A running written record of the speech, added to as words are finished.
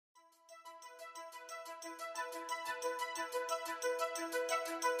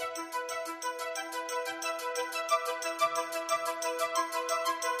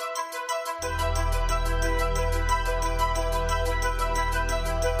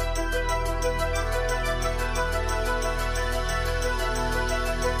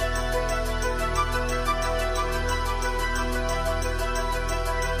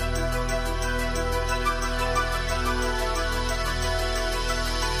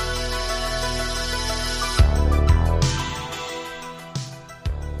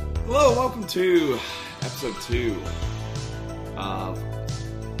to episode 2 of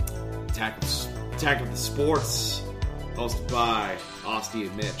Attack of the Sports, hosted by Austin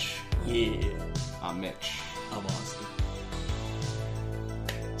and Mitch. Yeah. I'm Mitch. I'm Austin.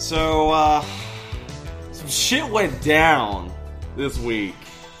 So, some shit went down this week.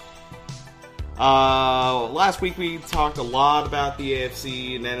 Last week we talked a lot about the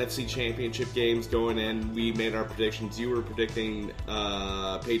AFC and NFC championship games going in. We made our predictions. You were predicting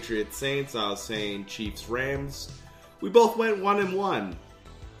Patriots Saints. I was saying Chiefs Rams. We both went 1-1.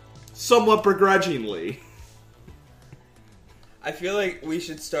 Somewhat begrudgingly. I feel like we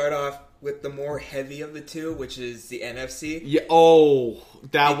should start off with the more heavy of the two, which is the NFC. Yeah.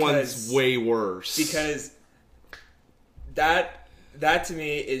 That one's way worse. Because that to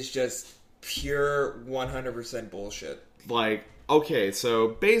me is just pure 100% bullshit. Like, okay, so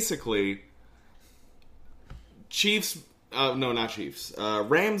basically, Chiefs, no, not Chiefs,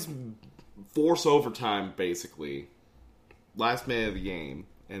 Rams force overtime, basically, last minute of the game,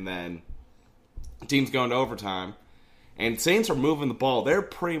 and then team's going to overtime, and Saints are moving the ball. They're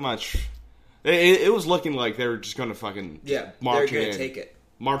pretty much, it was looking like they were just going to fucking march they're in. going to take it.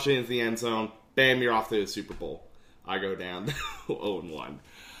 March into the end zone, bam, you're off to the Super Bowl. I go down 0-1.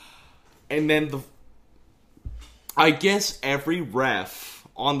 And then I guess every ref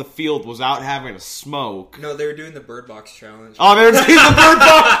on the field was out having a smoke. No, they were doing the Bird Box Challenge. Oh, they were doing the Bird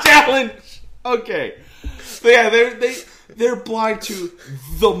Box Challenge! Okay. So yeah, they're blind to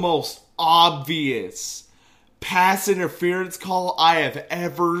the most obvious pass interference call I have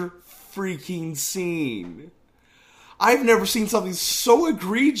ever freaking seen. I've never seen something so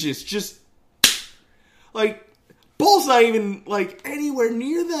egregious. Just, like, ball's not even, like, anywhere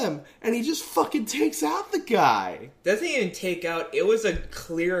near them, and he just fucking takes out the guy. Doesn't even take out, it was a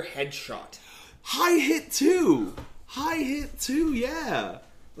clear headshot. High hit too, yeah.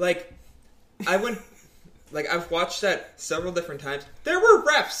 Like, I've watched that several different times. There were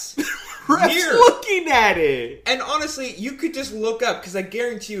refs. Refs looking at it. And honestly, you could just look up, because I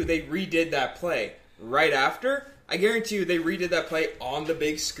guarantee you they redid that play right after. I guarantee you they redid that play on the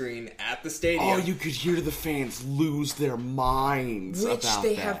big screen at the stadium. Oh, you could hear the fans lose their minds about that.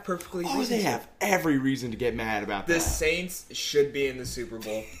 Which they have perfectly reason to. They have every reason to get mad about that. The Saints should be in the Super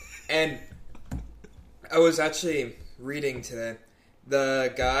Bowl. And I was actually reading today.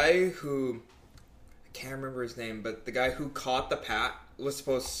 The guy who, I can't remember his name, but the guy who caught the pass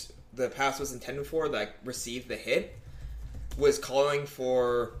was intended for, that received the hit, was calling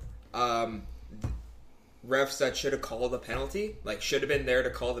for refs that should have called the penalty, like should have been there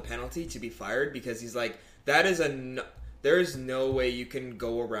to call the penalty, to be fired, because he's like, there is no way you can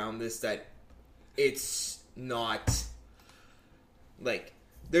go around this, that it's not, like,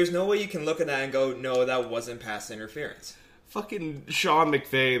 there's no way you can look at that and go, no, that wasn't pass interference. Fucking Sean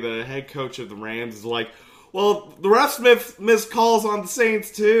McVay, the head coach of the Rams, is like, well, the refs missed calls on the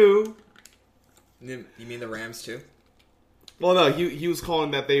Saints too. You mean the Rams too? Well, no, he was calling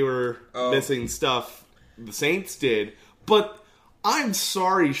that they were missing stuff the Saints did, but I'm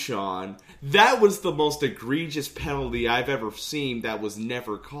sorry, Sean. That was the most egregious penalty I've ever seen that was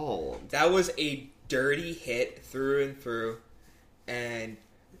never called. That was a dirty hit through and through, and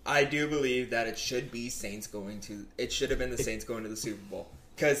I do believe that it should have been the Saints going to the Super Bowl.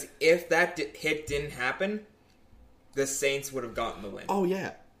 Because if that hit didn't happen, the Saints would have gotten the win. Oh,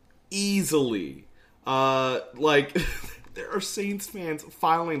 yeah. Easily. Like, there are Saints fans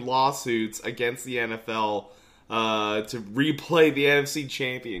filing lawsuits against the NFL to replay the NFC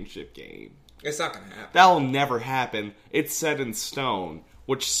Championship game. It's not going to happen. That'll never happen. It's set in stone,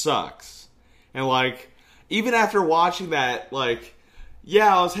 which sucks. And, like, even after watching that, like,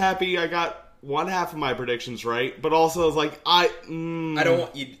 yeah, I was happy I got one half of my predictions right, but also I was like, I don't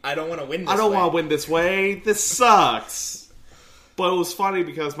want to win this way. I don't want to win this way. This sucks. But it was funny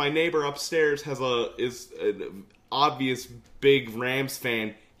because my neighbor upstairs is an obvious big Rams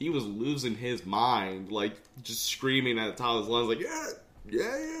fan. He was losing his mind, like just screaming at the top of his lungs, like yeah.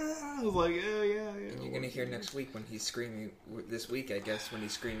 I was like, yeah. You're gonna hear next week when he's screaming. This week, I guess, when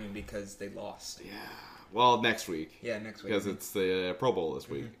he's screaming because they lost. Yeah. Well, next week. Yeah, next week because it's the Pro Bowl this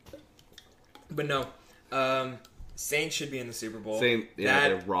week. But no, Saints should be in the Super Bowl.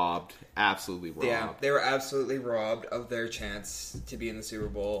 They're robbed. Absolutely robbed. Yeah, they were absolutely robbed of their chance to be in the Super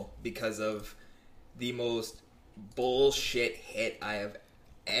Bowl because of the most bullshit hit I have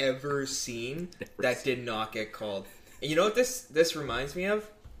ever seen that did not get called. And you know what this reminds me of?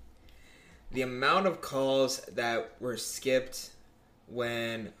 The amount of calls that were skipped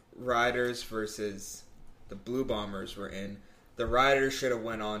when Riders versus the Blue Bombers were in. The Riders should have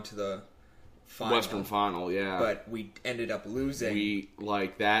went on to the final. Western Final, yeah. But we ended up losing. We,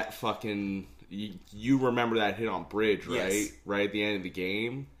 like, that fucking... You remember that hit on Bridge, right? Yes. Right at the end of the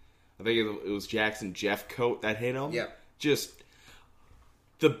game. I think it was Jackson Jeffcoat that hit him. Yeah. Just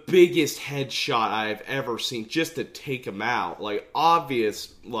the biggest headshot I've ever seen just to take him out. Like,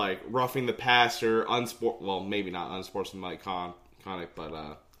 obvious, like, roughing the passer, well, maybe not unsportsmanlike conduct,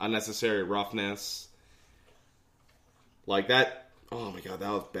 but unnecessary roughness. Like, that, oh my god,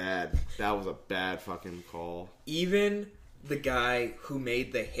 that was bad. That was a bad fucking call. Even the guy who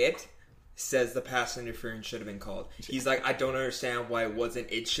made the hit says the pass interference should have been called. He's like, I don't understand why it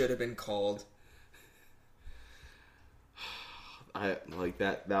wasn't. It should have been called. I like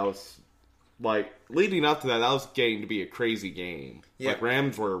that. That was like leading up to that. That was getting to be a crazy game. Yeah. Like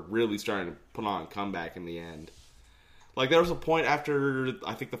Rams were really starting to put on a comeback in the end. Like there was a point after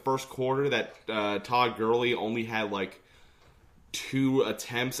I think the first quarter that Todd Gurley only had like 2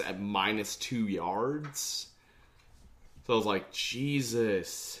 attempts at -2 yards. So I was like,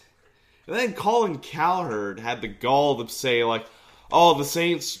 Jesus. And then Colin Cowherd had the gall to say like, oh, the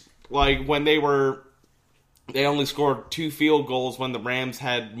Saints, like when they only scored 2 field goals when the Rams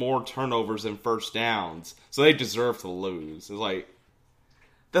had more turnovers than first downs. So they deserve to lose. It's like,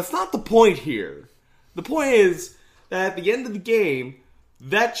 that's not the point here. The point is that at the end of the game,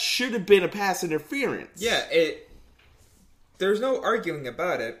 that should have been a pass interference. Yeah, there's no arguing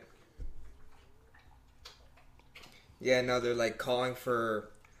about it. Yeah, no, they're like calling for,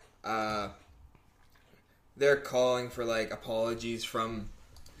 like apologies from,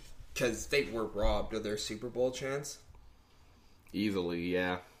 because they were robbed of their Super Bowl chance. Easily,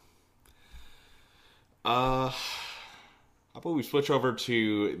 yeah. How about we switch over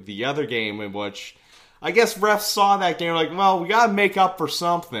to the other game in which I guess refs saw that game like, well, we gotta make up for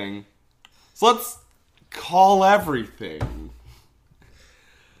something. So let's call everything.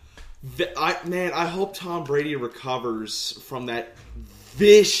 I hope Tom Brady recovers from that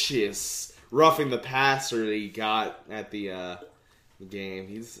vicious roughing the passer that he got at the game.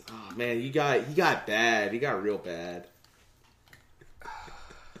 He got bad. He got real bad.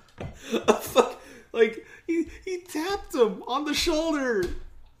 Like he tapped him on the shoulder,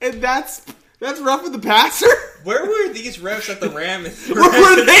 and that's roughing the passer. Where were these refs at the Rams? Where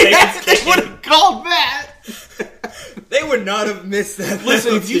were they at? They would have called that. They would not have missed that.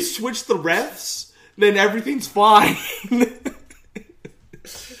 Listen, if you switch the refs, then everything's fine.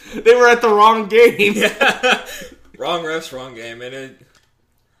 They were at the wrong game. Yeah. Wrong refs, wrong game, and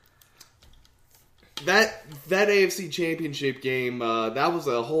that AFC Championship game, that was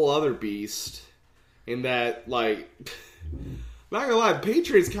a whole other beast. In that, like, not gonna lie, the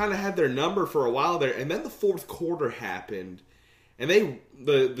Patriots kind of had their number for a while there, and then the fourth quarter happened, and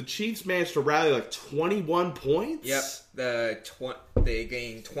the Chiefs managed to rally like 21 points. Yep, they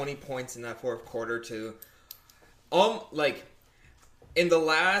gained 20 points in that fourth quarter to, like, in the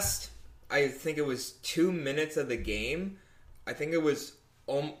last, I think it was 2 minutes of the game, I think it was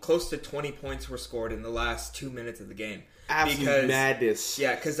close to 20 points were scored in the last 2 minutes of the game. Absolute madness.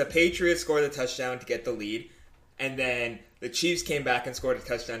 Yeah, because the Patriots scored a touchdown to get the lead, and then the Chiefs came back and scored a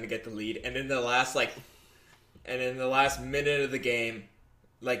touchdown to get the lead, and in the last minute of the game,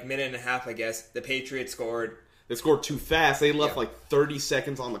 like minute and a half, I guess, the Patriots scored. They scored too fast. They left like 30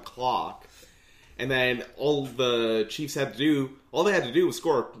 seconds on the clock, and then all the Chiefs had to do, was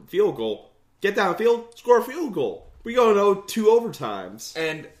score a field goal, get downfield, score a field goal. We go to 2 overtimes.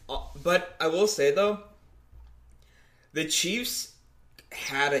 But I will say though, the Chiefs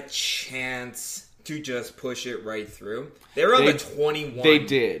had a chance to just push it right through. They were on the 21. They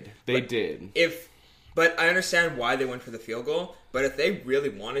did. They did. But I understand why they went for the field goal. But if they really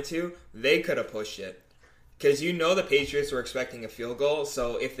wanted to, they could have pushed it. Because the Patriots were expecting a field goal.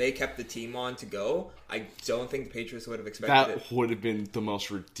 So if they kept the team on to go, I don't think the Patriots would have expected it. That would have been the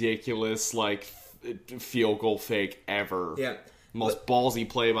most ridiculous, like, field goal fake ever. Yeah. Most ballsy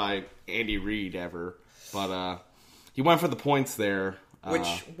play by Andy Reid ever. But he went for the points there.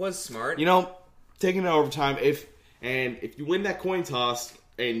 Which was smart. Taking it overtime, if you win that coin toss,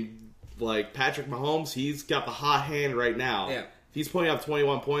 and like Patrick Mahomes, he's got the hot hand right now. Yeah. If he's putting up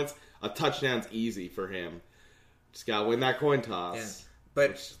 21 points, a touchdown's easy for him. Just gotta win that coin toss. Yeah. But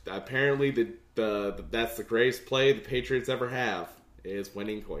which apparently that's the greatest play the Patriots ever have, is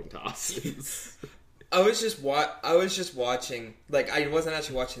winning coin tosses. I was just watching, like, I wasn't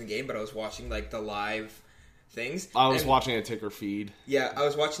actually watching the game, but I was watching like the live things. I was watching a ticker feed. Yeah, I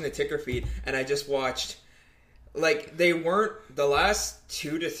was watching the ticker feed, and I just watched, like, they weren't, the last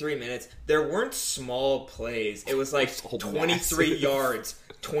 2 to 3 minutes, there weren't small plays. It was like 23 yards,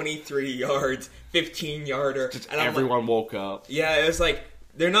 23 yards, 15-yarder. Everyone woke up. Yeah, it was like,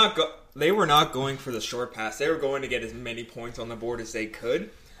 they're not they were not going for the short pass. They were going to get as many points on the board as they could.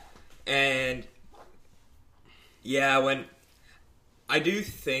 And yeah, when I do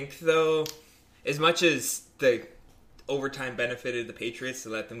think though, as much as the overtime benefited the Patriots to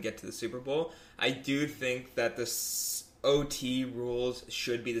let them get to the Super Bowl, I do think that the OT rules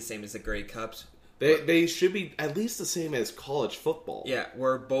should be the same as the Grey Cups. They should be at least the same as college football. Yeah,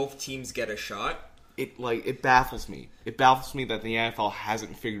 where both teams get a shot. It baffles me. It baffles me that the NFL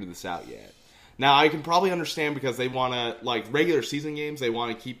hasn't figured this out yet. Now, I can probably understand because they want to, like, regular season games, they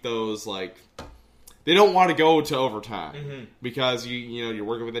want to keep those, like, they don't want to go to overtime because, you're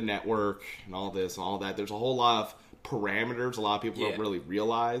working with a network and all this and all that. There's a whole lot of parameters a lot of people don't really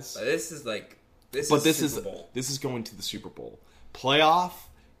realize. But this is Super Bowl. This is going to the Super Bowl. Playoff,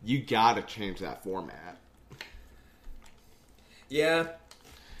 you gotta change that format. Yeah.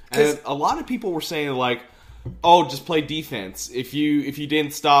 And a lot of people were saying, like, oh, just play defense. If you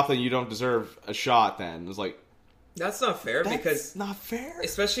didn't stop, then you don't deserve a shot then. It was like, that's not fair because... not fair.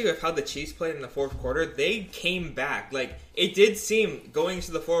 Especially with how the Chiefs played in the fourth quarter, they came back. Like, it did seem, going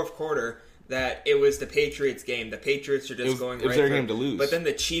into the fourth quarter, that it was the Patriots game. The Patriots are just going right. It was their game to lose. But then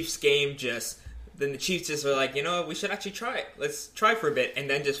the Chiefs game then the Chiefs just were like, you know what, we should actually try it. Let's try for a bit. And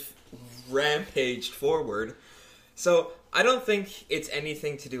then just rampaged forward. So, I don't think it's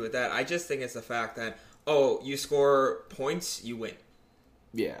anything to do with that. I just think it's the fact that, you score points, you win.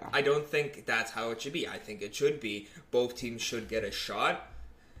 Yeah. I don't think that's how it should be. I think it should be both teams should get a shot.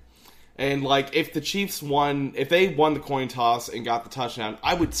 And, like, if the Chiefs if they won the coin toss and got the touchdown,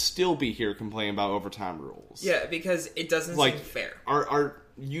 I would still be here complaining about overtime rules. Yeah, because it doesn't seem fair. Are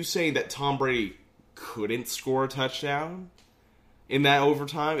you saying that Tom Brady couldn't score a touchdown in that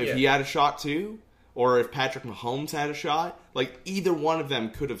overtime if he had a shot too? Or if Patrick Mahomes had a shot? Like, either one of them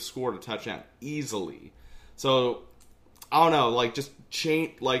could have scored a touchdown easily. So, I don't know, like, just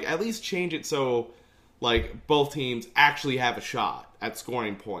at least change it so, like, both teams actually have a shot at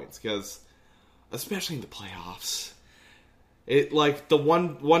scoring points. Because, especially in the playoffs, the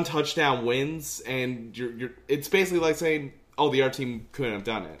one touchdown wins, and it's basically like saying, oh, the other team couldn't have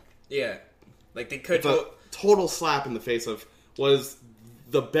done it. Yeah. Like, they could... It's a total slap in the face of, was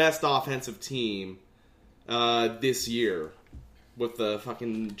the best offensive team this year with the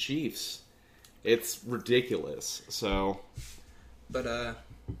fucking Chiefs. It's ridiculous. So, but I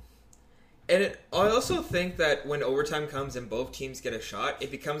also think that when overtime comes and both teams get a shot,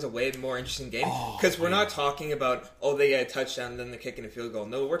 it becomes a way more interesting game because we're not talking about they get a touchdown and then they're kicking a field goal.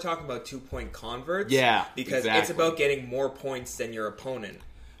 No, we're talking about 2-point converts. Yeah, because it's about getting more points than your opponent.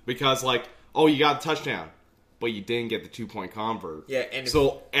 Because you got a touchdown, but you didn't get the 2-point convert. Yeah, and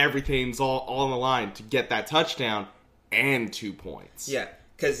so everything's all on the line to get that touchdown and 2 points. Yeah,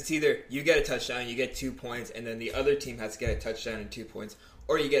 because it's either you get a touchdown, you get 2 points, and then the other team has to get a touchdown and 2 points,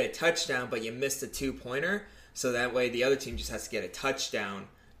 or you get a touchdown but you missed a 2-pointer, so that way the other team just has to get a touchdown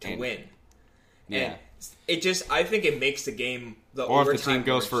to win. Yeah, and I think it makes the game or if the team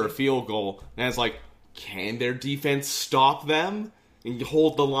goes for a field goal, and it's like, can their defense stop them and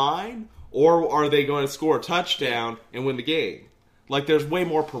hold the line? Or are they going to score a touchdown and win the game? Like, there's way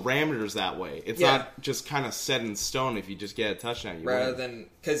more parameters that way. It's not just kind of set in stone if you just get a touchdown. Rather than...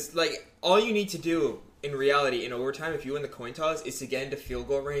 Because, all you need to do, in reality, in overtime, if you win the coin toss, is to get into field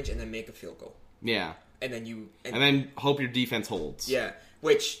goal range and then make a field goal. Yeah. And then you... And then hope your defense holds. Yeah.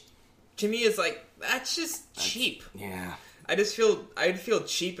 Which, to me, is that's just cheap. Yeah. I'd feel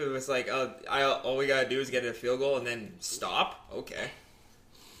cheap if it was all we gotta do is get a field goal and then stop. Okay.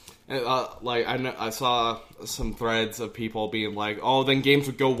 I saw some threads of people being like, "Oh, then games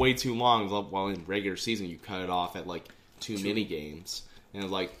would go way too long." Well, in regular season, you cut it off at 2 mini games, and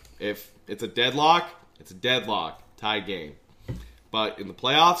if it's a deadlock, it's a deadlock, tie game. But in the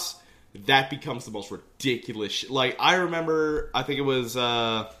playoffs, that becomes the most ridiculous. I remember, I think it was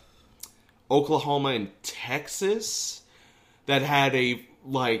Oklahoma and Texas that had a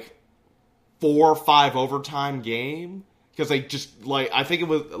 4 or 5 overtime game. Because they just, I think it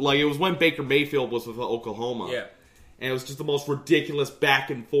was when Baker Mayfield was with Oklahoma. Yeah. And it was just the most ridiculous back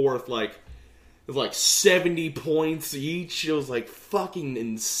and forth, it was 70 points each. It was, fucking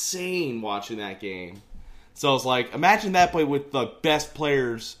insane watching that game. So I was imagine that play with the best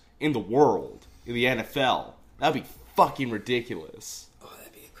players in the world, in the NFL. That'd be fucking ridiculous. Oh,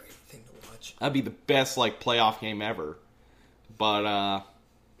 that'd be a great thing to watch. That'd be the best, playoff game ever. But, I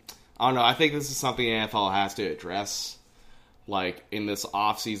don't know. I think this is something the NFL has to address. In this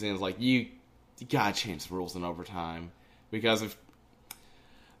off season, you gotta change the rules in overtime because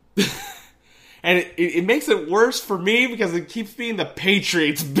and it makes it worse for me because it keeps being the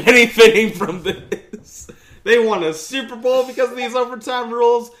Patriots benefiting from this. They won a Super Bowl because of these overtime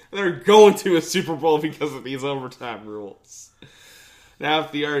rules, and they're going to a Super Bowl because of these overtime rules. Now,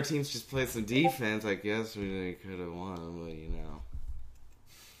 if the other teams just played some defense, I guess we could have won, but you know.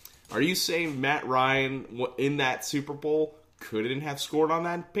 Are you saying Matt Ryan in that Super Bowl couldn't have scored on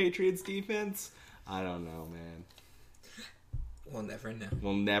that Patriots defense? I don't know, man. We'll never know.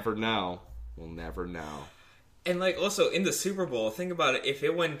 We'll never know. We'll never know. And, like, also, in the Super Bowl, think about it. If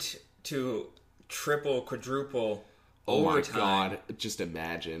it went to triple, quadruple overtime. Oh, my God. Just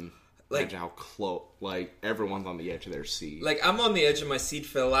imagine. Like, imagine how close. Like, everyone's on the edge of their seat. Like, I'm on the edge of my seat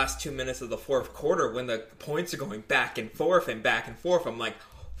for the last 2 minutes of the fourth quarter when the points are going back and forth and back and forth. I'm like,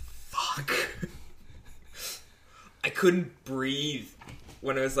 fuck. I couldn't breathe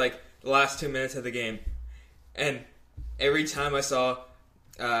when it was, like, the last 2 minutes of the game. And every time I saw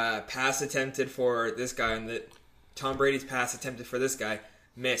pass attempted for this guy and Tom Brady's pass attempted for this guy,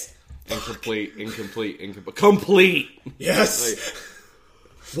 missed. Incomplete. Complete! Yes! Like,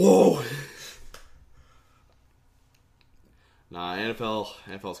 whoa! Nah,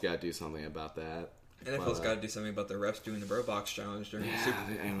 NFL's got to do something about that. NFL's got to do something about the refs doing the Bro Box challenge during the Super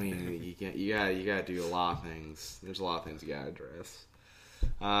Bowl. I mean, you got to do a lot of things. There's a lot of things you got to address.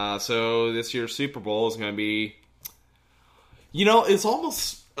 So this year's Super Bowl is going to be, you know, it's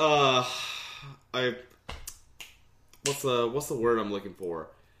almost what's the word I'm looking for?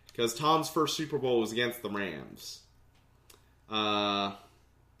 Because Tom's first Super Bowl was against the Rams.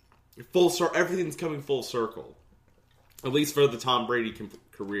 Everything's coming full circle, at least for the Tom Brady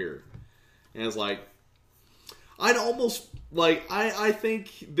career. And it's like, I'd almost like I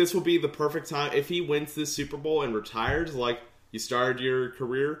think this will be the perfect time if he wins this Super Bowl and retires. Like, you started your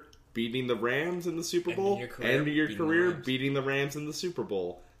career beating the Rams in the Super Bowl, end your career beating the Rams in the Super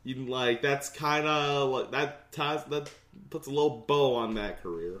Bowl. You like that's kind of like that puts a little bow on that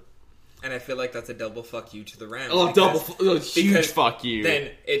career. And I feel like that's a double fuck you to the Rams. Oh, huge fuck you. Then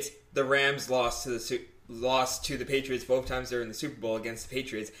it's the Rams lost to the Patriots both times they're in the Super Bowl against the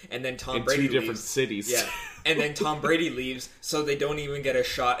Patriots, and then Tom Brady leaves. 2 different cities. Yeah, and then Tom Brady leaves, so they don't even get a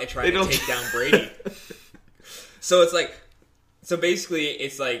shot at trying to take down Brady. So it's like, basically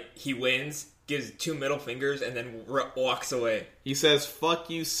it's like he wins, gives 2 middle fingers, and then walks away. He says, "Fuck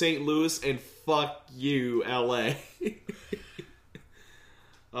you, St. Louis, and fuck you, L.A."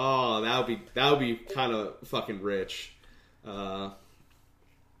 Oh, that would be kind of fucking rich.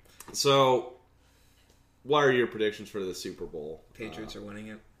 So, what are your predictions for the Super Bowl? Patriots are winning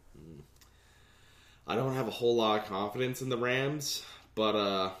it. I don't have a whole lot of confidence in the Rams,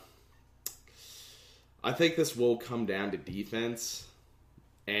 but I think this will come down to defense,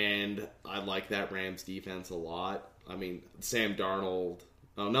 and I like that Rams defense a lot. I mean, Sam Darnold.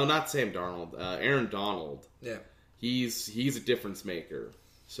 Oh no, not Sam Darnold. Aaron Donald. Yeah, he's a difference maker.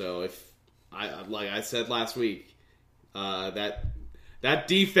 So if like I said last week, that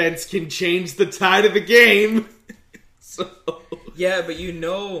defense can change the tide of the game. So yeah, but you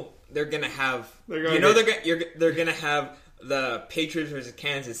know they're gonna have they're gonna have the Patriots versus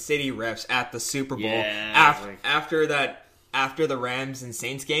Kansas City refs at the Super Bowl after the Rams and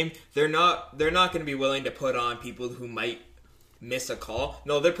Saints game. They're not gonna be willing to put on people who might miss a call.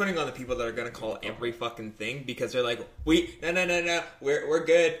 No, they're putting on the people that are gonna call every fucking thing because they're like, no, we're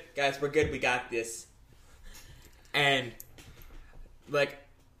good, guys, we're good, we got this. And like,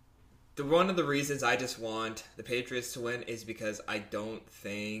 one of the reasons I just want the Patriots to win is because I don't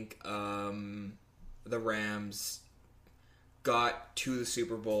think the Rams got to the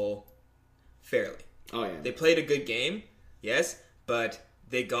Super Bowl fairly. Oh yeah, they played a good game, yes, but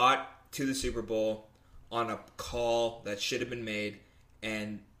they got to the Super Bowl on a call that should have been made,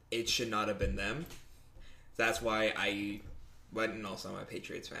 and it should not have been them. That's why and also I'm a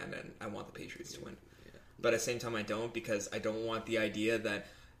Patriots fan, and I want the Patriots to win. Yeah. But at the same time, I don't, because I don't want the idea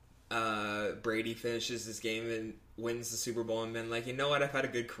that Brady finishes this game and wins the Super Bowl and then like, you know what, I've had a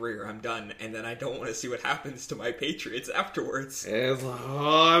good career, I'm done, and then I don't want to see what happens to my Patriots afterwards. It's like,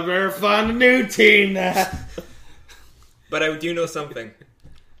 I better find a new team now. But I do know something.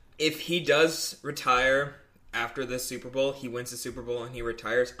 If he does retire after this Super Bowl, he wins the Super Bowl and he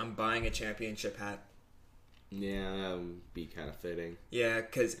retires, I'm buying a championship hat. Yeah, that would be kind of fitting. Yeah,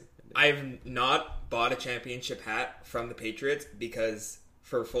 because I've not bought a championship hat from the Patriots because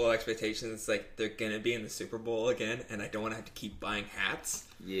for full expectations, it's like they're going to be in the Super Bowl again and I don't want to have to keep buying hats.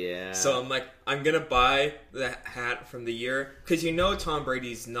 Yeah. So I'm like, I'm going to buy the hat from the year because you know Tom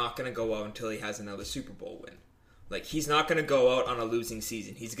Brady's not going to go out until he has another Super Bowl win. Like, he's not going to go out on a losing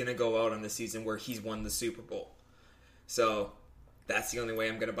season. He's going to go out on the season where he's won the Super Bowl. So, that's the only way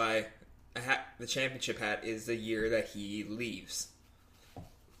I'm going to buy a hat. The championship hat is the year that he leaves.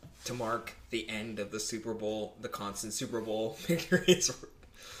 to mark the end of the Super Bowl, the constant Super Bowl victories.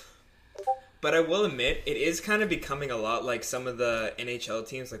 But I will admit, it is kind of becoming a lot like some of the NHL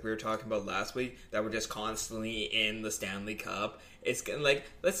teams, like we were talking about last week, that were just constantly in the Stanley Cup. It's like,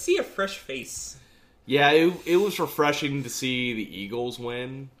 let's see a fresh face. Yeah, it was refreshing to see the Eagles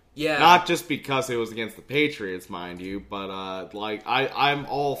win. Yeah. Not just because it was against the Patriots, mind you, but I'm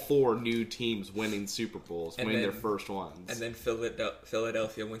all for new teams winning Super Bowls, winning their first ones. And then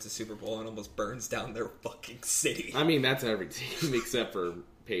Philadelphia wins the Super Bowl and almost burns down their fucking city. I mean, that's every team except for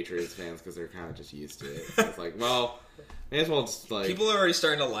Patriots fans because they're kind of just used to it. So it's like, well, may as well just like... People are already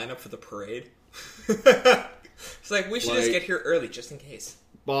starting to line up for the parade. It's like, we should just get here early just in case.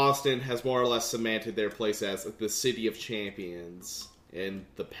 Boston has more or less cemented their place as the city of champions in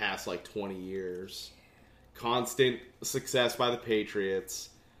the past, 20 years. Constant success by the Patriots.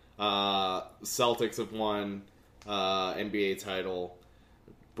 Celtics have won NBA title.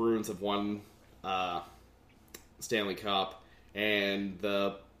 Bruins have won Stanley Cup. And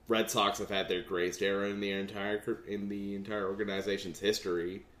the Red Sox have had their greatest era in the entire organization's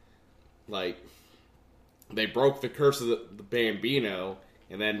history. They broke the curse of the Bambino,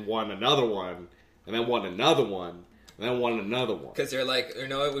 and then won another one, and then won another one, and then won another one. Because they're like, you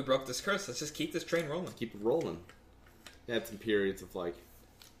know what, we broke this curse, let's just keep this train rolling. Keep it rolling. They had some periods of,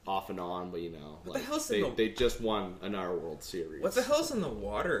 off and on, but, what the hell's they just won another World Series. What the hell's in the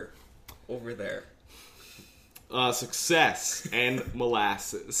water over there? Success and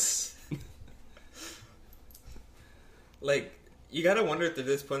molasses. You gotta wonder if they're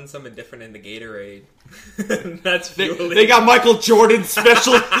just putting something different in the Gatorade. That's fueling. They got Michael Jordan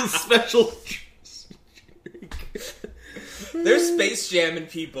special. They're Space Jamming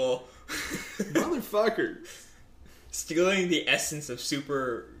people. Motherfuckers. Stealing the essence of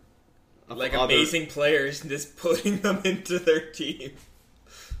other amazing players and just putting them into their team.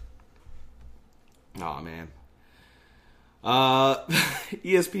 Oh man.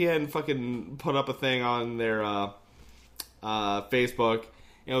 ESPN fucking put up a thing on their Facebook.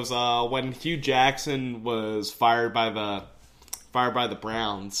 It was when Hugh Jackson was fired by the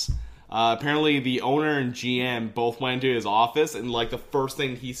Browns. Apparently, the owner and GM both went into his office, and the first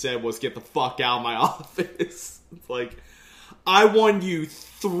thing he said was, "Get the fuck out of my office." It's I won you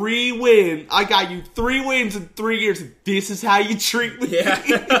 3 wins. I got you 3 wins in 3 years. And this is how you treat me.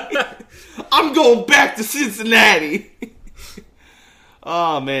 Yeah. I'm going back to Cincinnati.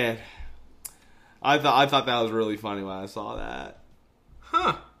 Oh man, I thought that was really funny when I saw that.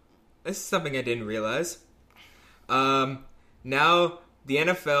 Huh. This is something I didn't realize. Now the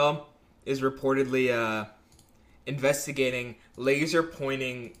NFL is reportedly investigating a laser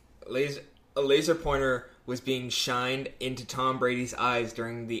pointer was being shined into Tom Brady's eyes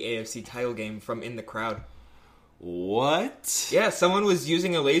during the AFC title game from in the crowd. What? Yeah, someone was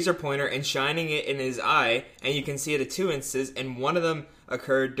using a laser pointer and shining it in his eye, and you can see it at 2 instances, and one of them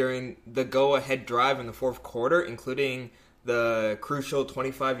occurred during the go-ahead drive in the fourth quarter, including the crucial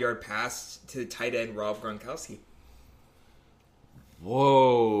 25-yard pass to tight end Rob Gronkowski.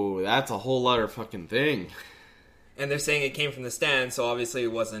 Whoa, that's a whole other fucking thing. And they're saying it came from the stand, so obviously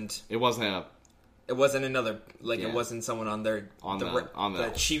it wasn't another, it wasn't someone on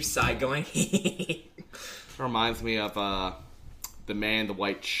the Chiefs side going, Reminds me of the man in the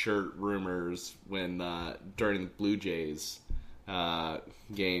white shirt rumors when during the Blue Jays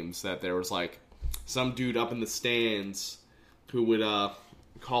games that there was some dude up in the stands who would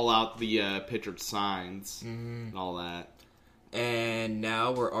call out the pitcher's signs and all that. And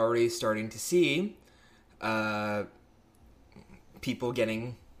now we're already starting to see people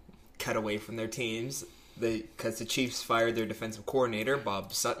getting cut away from their teams because the Chiefs fired their defensive coordinator,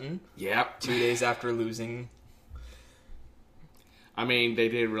 Bob Sutton. Yep. 2 days after losing. I mean, they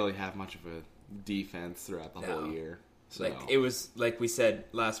didn't really have much of a defense throughout the whole year. So. It was, like we said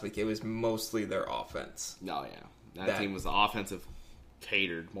last week, it was mostly their offense. Oh, yeah. That team was offensive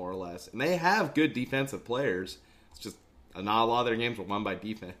catered, more or less. And they have good defensive players. It's just not a lot of their games were won by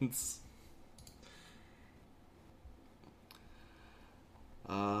defense.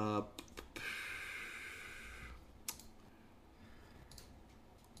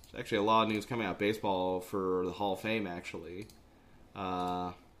 There's actually a lot of news coming out of baseball for the Hall of Fame, actually.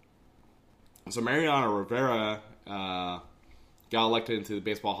 So Mariano Rivera got elected into the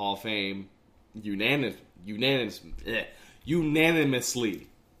Baseball Hall of Fame unanimously.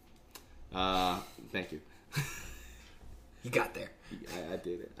 Thank you. You got there. I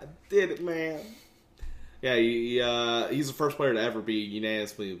did it. I did it, man. Yeah, he's the first player to ever be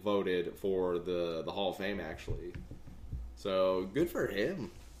unanimously voted for the Hall of Fame, actually. So, good for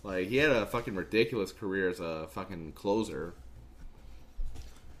him. He had a fucking ridiculous career as a fucking closer.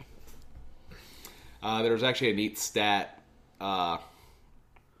 There was actually a neat stat.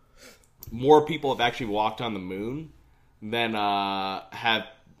 More people have actually walked on the moon than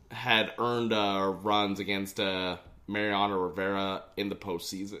had earned runs against Mariano Rivera in the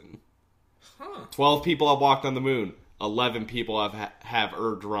postseason. Huh. 12 people have walked on the moon. 11 people have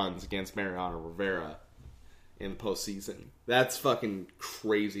earned runs against Mariano Rivera in the postseason. That's fucking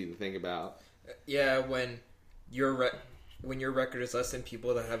crazy to think about. Yeah, when your record is less than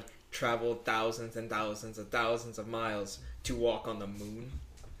people that have traveled thousands and thousands and thousands of miles to walk on the moon.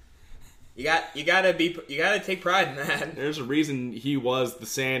 You gotta take pride in that. There's a reason he was the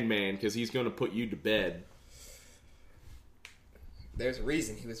Sandman, because he's going to put you to bed. There's a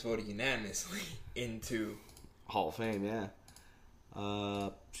reason he was voted unanimously into Hall of Fame, yeah.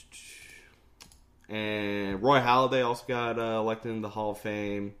 And Roy Halladay also got elected into the Hall of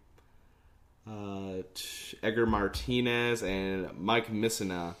Fame. Edgar Martinez and Mike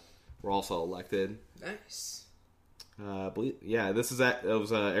Messina were also elected. Nice. This is it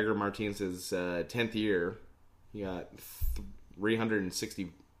was Edgar Martinez's 10th year. He got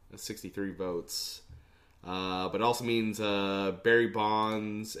 363 votes. But it also means Barry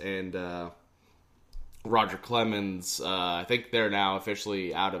Bonds and Roger Clemens, I think they're now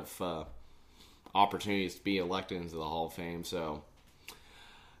officially out of opportunities to be elected into the Hall of Fame. So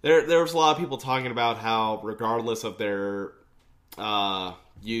there was a lot of people talking about how, regardless of their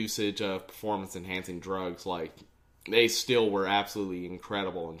usage of performance-enhancing drugs, like, they still were absolutely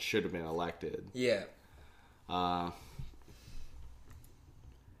incredible and should have been elected. Yeah.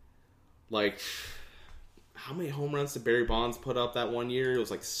 Like, how many home runs did Barry Bonds put up that one year? It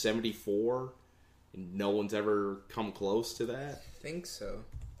was like 74, and no one's ever come close to that. I think so.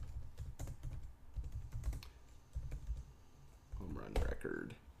 Home run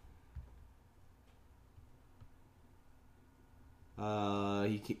record.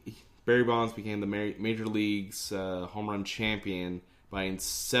 Barry Bonds became the Major League's home run champion by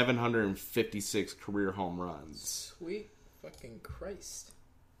 756 career home runs. Sweet fucking Christ.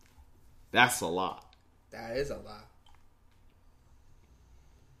 That's a lot. That is a lot.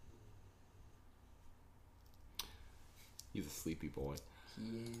 He's a sleepy boy.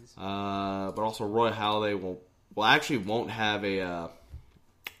 He is. But also Roy Halladay won't have a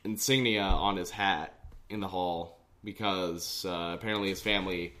insignia on his hat in the Hall because apparently his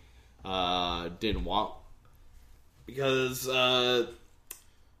family didn't want, because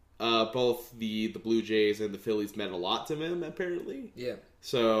both the Blue Jays and the Phillies meant a lot to him, apparently. Yeah.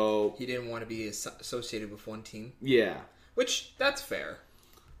 So he didn't want to be associated with one team. Yeah. Which, that's fair.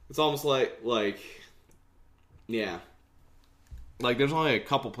 It's almost like yeah. Like, there's only a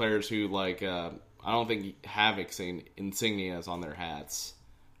couple players who, like, I don't think have insignias on their hats.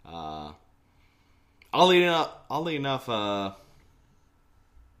 Oddly enough,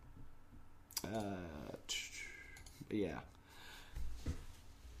 yeah.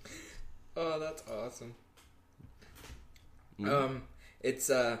 Oh, that's awesome. Mm-hmm.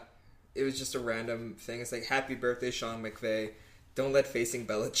 It was just a random thing. It's like, happy birthday, Sean McVay. Don't let facing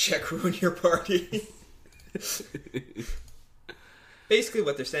Belichick ruin your party. Basically,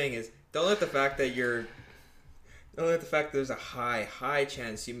 what they're saying is, don't let the fact that there's a high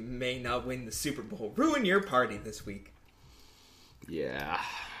chance you may not win the Super Bowl ruin your party this week. Yeah.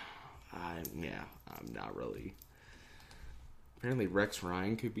 I'm not really. Apparently Rex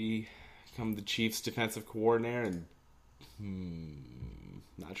Ryan could become the Chiefs' defensive coordinator, and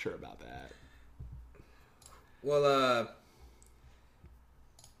not sure about that. Well,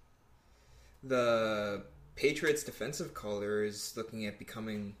 the Patriots' defensive caller is looking at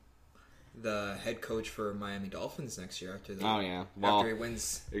becoming the head coach for Miami Dolphins next year after after he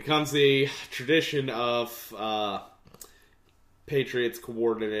wins. Here comes the tradition of Patriots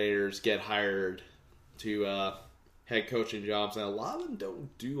coordinators get hired to head coaching jobs, and a lot of them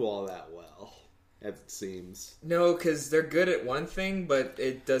don't do all that well, as it seems. No, because they're good at one thing, but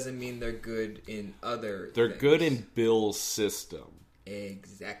it doesn't mean they're good in other things. Good in Bill's system.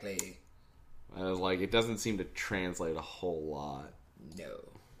 Exactly. It doesn't seem to translate a whole lot. No.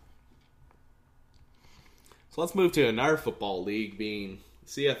 So let's move to another football league, being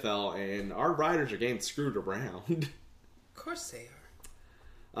CFL, and our Riders are getting screwed around. Of course they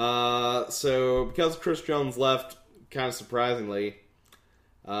are. So because Chris Jones left, kind of surprisingly,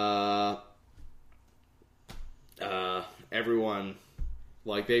 everyone,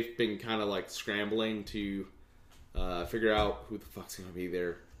 they've been kind of scrambling to figure out who the fuck's going to be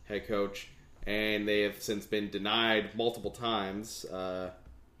their head coach, and they have since been denied multiple times.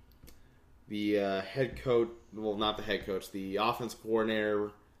 The head coach, well, not the head coach, the offensive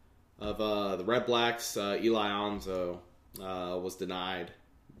coordinator of the Red Blacks, Eli Onzo, was denied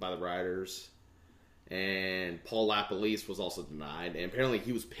by the Riders. And Paul LaPolice was also denied. And apparently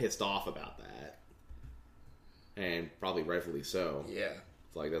he was pissed off about that. And probably rightfully so. Yeah.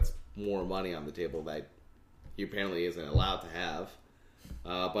 It's like, that's more money on the table that he apparently isn't allowed to have.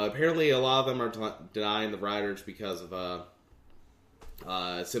 But apparently a lot of them are denying the riders because of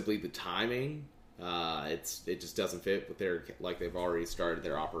simply the timing. It just doesn't fit with their, like, they've already started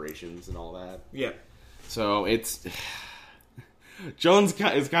their operations and all that. Yeah. So it's Jones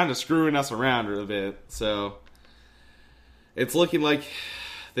is kind of screwing us around a bit. So it's looking like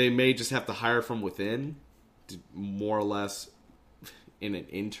they may just have to hire from within, more or less in an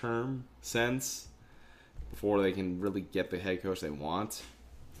interim sense, before they can really get the head coach they want.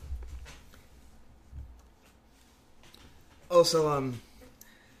 Also,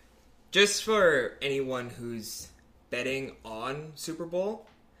 just for anyone who's betting on Super Bowl,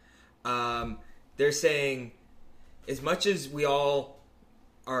 they're saying as much as we all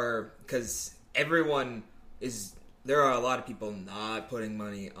are, because everyone is, there are a lot of people not putting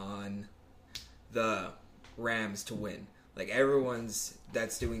money on the Rams to win. Like, everyone's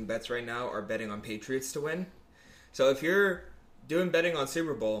that's doing bets right now are betting on Patriots to win. So if you're doing betting on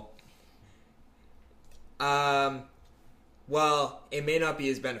Super Bowl, well, it may not be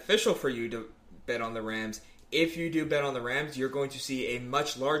as beneficial for you to bet on the Rams. If you do bet on the Rams, you're going to see a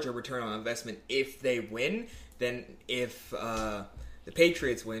much larger return on investment if they win than if the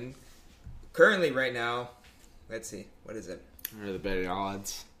Patriots win. Currently, right now, let's see, what is it? What are the betting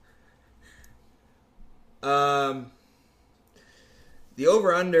odds? The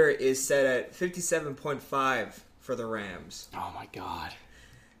over-under is set at 57.5 for the Rams. Oh my god.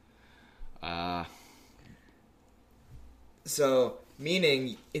 So,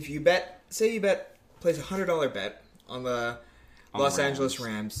 meaning, if you bet, say you place a $100 bet on the Los Angeles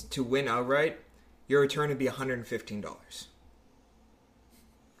Rams to win outright, your return would be $115.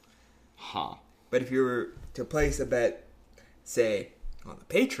 Huh. But if you were to place a bet, say, on the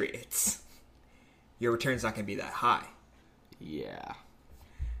Patriots, your return's not going to be that high. Yeah.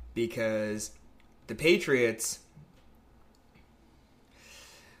 Because the Patriots,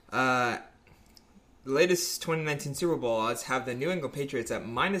 the latest 2019 Super Bowl odds have the New England Patriots at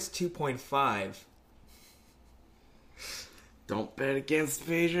minus 2.5. Don't bet against the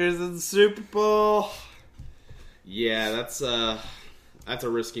Patriots in the Super Bowl. Yeah, that's a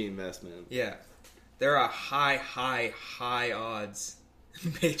risky investment. Yeah. There are high odds.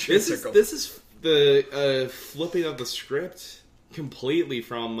 Patriots This is the flipping of the script completely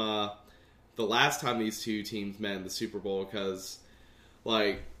from the last time these two teams met in the Super Bowl, because,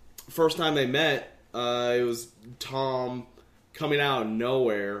 like, first time they met, it was Tom coming out of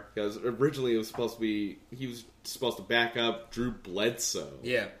nowhere, because originally it was supposed to be, he was supposed to back up Drew Bledsoe.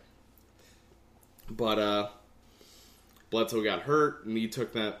 Yeah. But Bledsoe got hurt, and he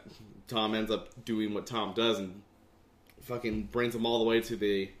took that. Tom ends up doing what Tom does and fucking brings them all the way to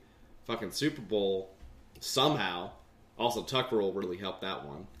the fucking Super Bowl somehow. Also, Tucker will really help that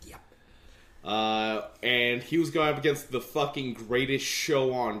one. Yeah. And he was going up against the fucking greatest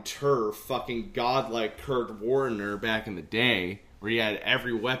show on turf, fucking godlike Kurt Warner back in the day, where he had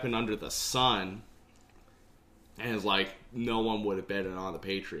every weapon under the sun. And it's like, no one would have betted on the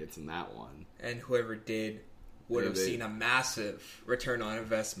Patriots in that one. And whoever did would have seen a massive return on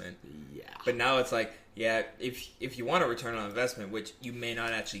investment. Yeah. But now it's like, yeah, if you want a return on investment, which you may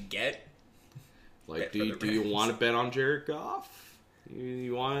not actually get, like, do you want to bet on Jared Goff?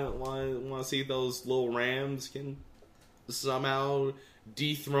 You want to see those little Rams can somehow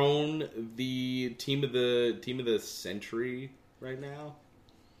dethrone the team of the century right now?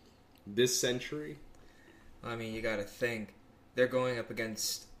 This century? I mean, you got to think they're going up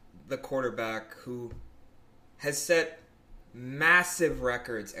against the quarterback who has set massive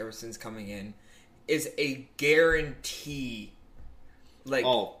records ever since coming in, is a guarantee. Like,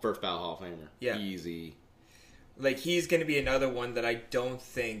 first ballot Hall of Famer. Yeah. Easy. Like, he's going to be another one that I don't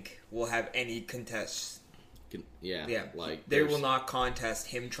think will have any contests. Yeah. Yeah. Like, they will not contest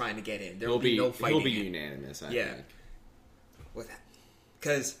him trying to get in. There will be no fighting. He'll be unanimous, I think.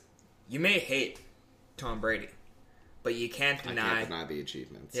 Because you may hate Tom Brady, but you can't deny the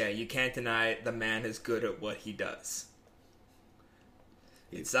achievements. Yeah, you can't deny the man is good at what he does.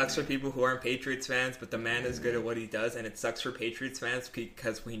 It sucks for people who aren't Patriots fans, but the man is good at what he does, and it sucks for Patriots fans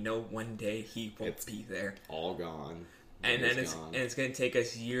because we know one day he won't be there. All gone. And then it's going to take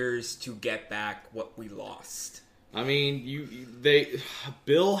us years to get back what we lost. I mean,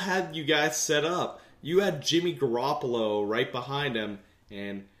 Bill had you guys set up. You had Jimmy Garoppolo right behind him,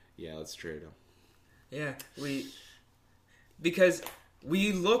 and yeah, let's trade him. Yeah, because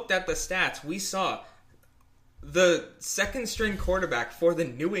we looked at the stats, we saw the second string quarterback for the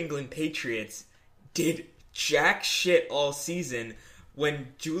New England Patriots did jack shit all season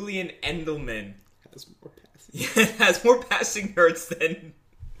when Julian Edelman Has more passing. has more passing yards than...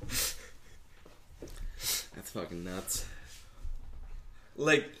 That's fucking nuts.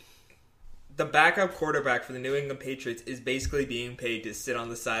 Like, the backup quarterback for the New England Patriots is basically being paid to sit on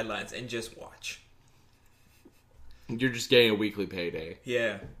the sidelines and just watch. You're just getting a weekly payday.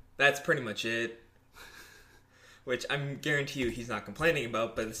 Yeah, that's pretty much it. Which I'm guarantee you he's not complaining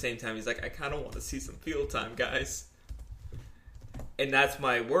about, but at the same time he's like, I kind of want to see some field time, guys. And that's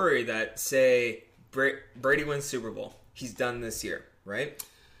my worry that, say, Brady wins Super Bowl. He's done this year, right?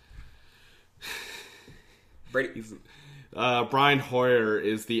 Brady... Brian Hoyer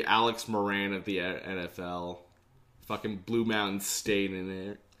is the Alex Moran of the NFL. Fucking Blue Mountain State in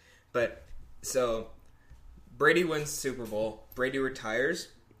there. But, so, Brady wins Super Bowl. Brady retires.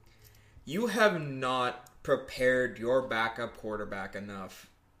 You have not prepared your backup quarterback enough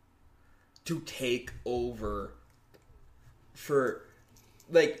to take over for...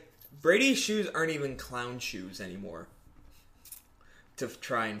 Like, Brady's shoes aren't even clown shoes anymore to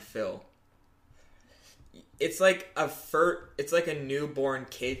try and fill. It's like a newborn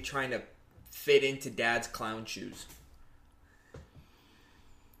kid trying to fit into dad's clown shoes.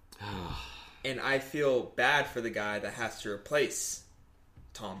 And I feel bad for the guy that has to replace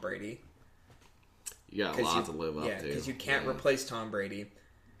Tom Brady. You got a lot to live up to. Yeah, because you can't replace Tom Brady.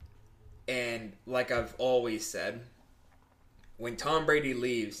 And like I've always said, when Tom Brady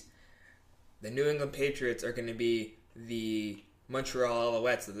leaves, the New England Patriots are going to be the Montreal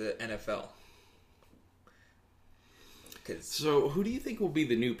Alouettes of the NFL. So, who do you think will be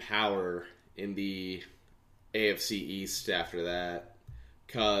the new power in the AFC East after that?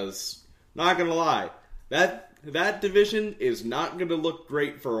 Because, not gonna lie, that division is not gonna look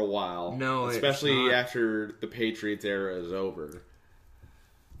great for a while. No, especially after the Patriots era is over.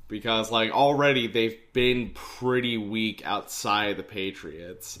 Because, like, already they've been pretty weak outside the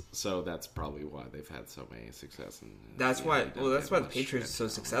Patriots, so that's probably why they've had so many success. That's why the Patriots are so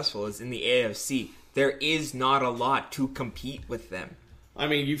successful, is in the AFC. There is not a lot to compete with them. I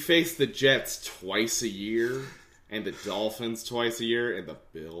mean, you face the Jets twice a year, and the Dolphins twice a year, and the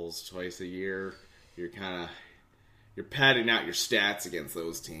Bills twice a year. You're padding out your stats against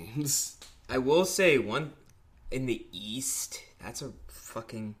those teams. I will say one in the East. That's a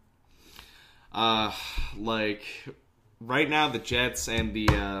fucking... like right now the Jets and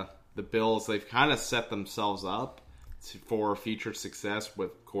the Bills, they've kind of set themselves up for future success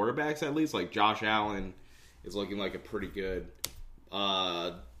with quarterbacks, at least. Like Josh Allen is looking like a pretty good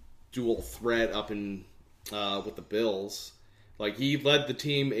dual threat up in with the Bills. Like, he led the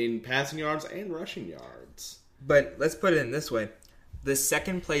team in passing yards and rushing yards. But let's put it in this way: the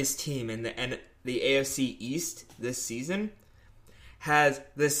second place team in the AFC East this season has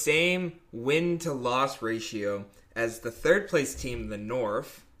the same win-to-loss ratio as the third-place team in the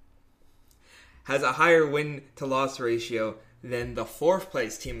North, has a higher win-to-loss ratio than the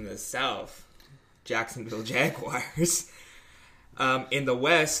fourth-place team in the South, Jacksonville Jaguars. In the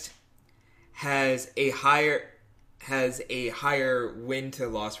West, has a higher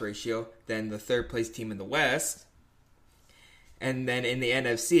win-to-loss ratio than the third-place team in the West. And then in the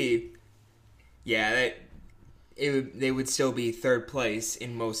NFC, they would still be third place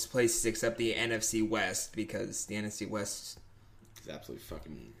in most places except the NFC West, because the NFC West is absolutely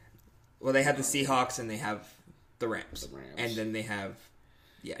fucking... Well, they have the Seahawks and they have the Rams. And then they have...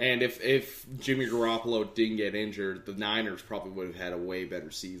 Yeah. And if Jimmy Garoppolo didn't get injured, the Niners probably would have had a way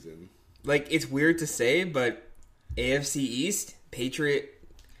better season. Like, it's weird to say, but AFC East, Patriot...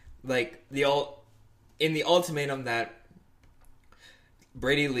 Like, in the ultimatum that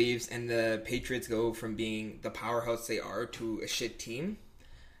Brady leaves and the Patriots go from being the powerhouse they are to a shit team,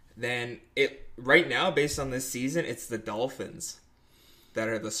 then right now, based on this season, it's the Dolphins that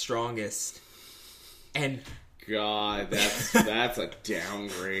are the strongest. And God, that's a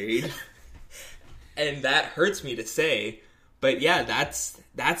downgrade. And that hurts me to say, but yeah,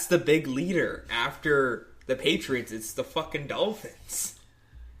 that's the big leader. After the Patriots, it's the fucking Dolphins.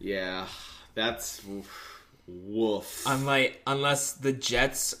 Yeah, that's... Woof. Unless the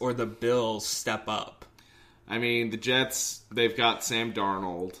Jets or the Bills step up. I mean, the Jets, they've got Sam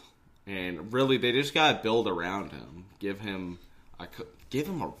Darnold, and really, they just got to build around him. Give him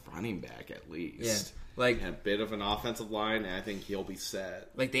a running back at least. Yeah, like a bit of an offensive line, and I think he'll be set.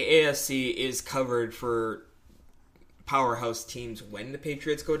 Like, the AFC is covered for powerhouse teams when the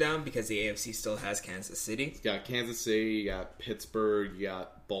Patriots go down, because the AFC still has Kansas City. You got Kansas City, you got Pittsburgh, you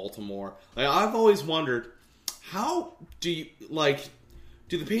got Baltimore. Like, I've always wondered, how do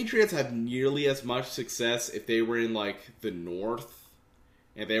the Patriots have nearly as much success if they were in, like, the North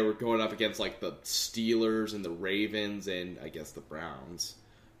and they were going up against like the Steelers and the Ravens and I guess the Browns,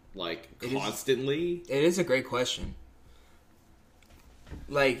 like constantly. It is a great question.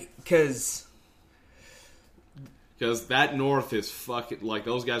 Like, because that North is fucking like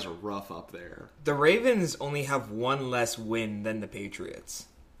those guys are rough up there. The Ravens only have one less win than the Patriots.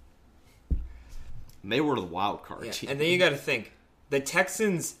 And they were the wild card team. And then you got to think the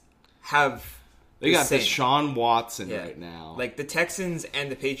Texans have. They got Deshaun Watson right now. Like, the Texans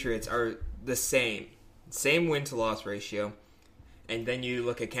and the Patriots are the same. Same win-to-loss ratio. And then you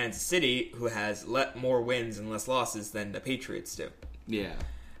look at Kansas City, who has more wins and less losses than the Patriots do. Yeah.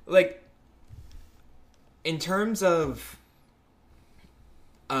 Like, in terms of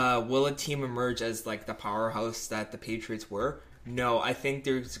will a team emerge as, like, the powerhouse that the Patriots were? No, I think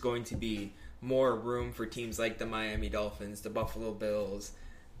there's going to be more room for teams like the Miami Dolphins, the Buffalo Bills,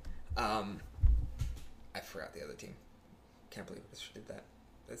 I forgot the other team. Can't believe I just did that.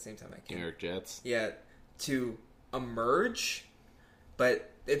 At the same time, I can't. New York Jets. Yeah, to emerge, but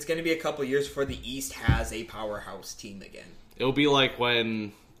it's going to be a couple years before the East has a powerhouse team again. It'll be like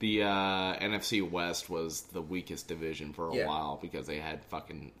when the NFC West was the weakest division for a while because they had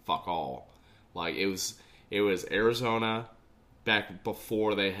fucking fuck all. Like it was Arizona back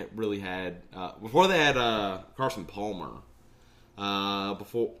before they had Carson Palmer.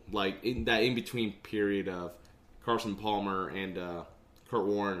 Before, like, in that in-between period of Carson Palmer and Kurt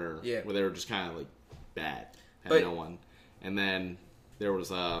Warner, where they were just kind of, like, bad. Had no one. And then there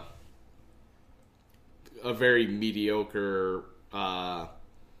was a very mediocre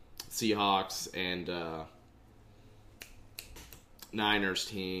Seahawks and Niners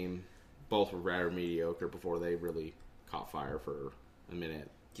team. Both were rather mediocre before they really caught fire for a minute.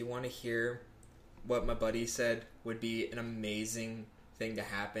 Do you want to hear what my buddy said would be an amazing thing to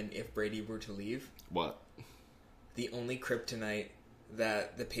happen if Brady were to leave? What? The only kryptonite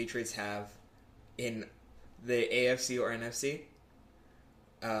that the Patriots have in the AFC or NFC,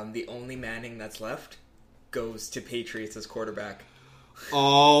 the only Manning that's left, goes to Patriots as quarterback.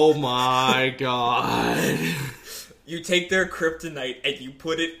 Oh my god. You take their kryptonite and you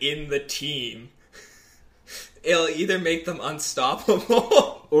put it in the team. It'll either make them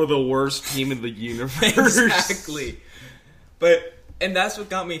unstoppable or the worst team in the universe. Exactly. And that's what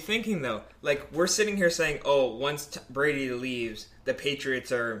got me thinking, though. Like, we're sitting here saying, oh, once Brady leaves, the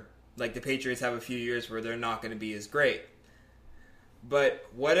Patriots have a few years where they're not going to be as great. But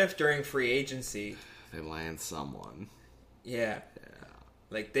what if during free agency they land someone? Yeah.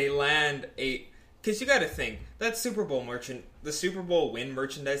 Like, they land because you got to think, that the Super Bowl win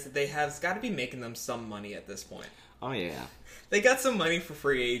merchandise that they have has got to be making them some money at this point. Oh, yeah. They got some money for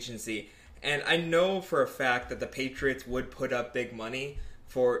free agency, and I know for a fact that the Patriots would put up big money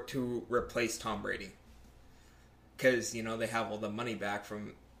to replace Tom Brady. Because, you know, they have all the money back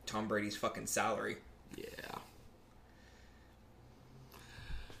from Tom Brady's fucking salary. Yeah.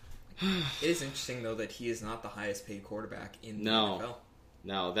 It is interesting, though, that he is not the highest paid quarterback in the NFL.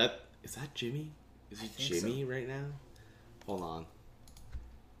 No, is that Jimmy? Is he Jimmy right now? Hold on.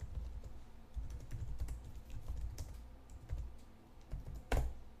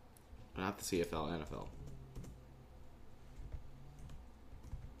 Not the CFL, NFL.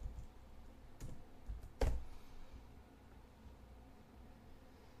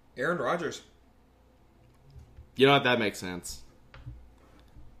 Aaron Rodgers. You know what? That makes sense.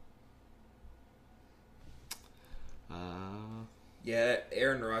 Yeah,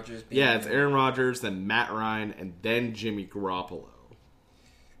 Aaron Rodgers. It's Aaron Rodgers, then Matt Ryan, and then Jimmy Garoppolo.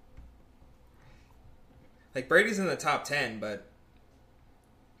 Like, Brady's in the top 10, but...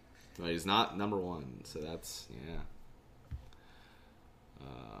 Well, he's not number one, so that's, yeah.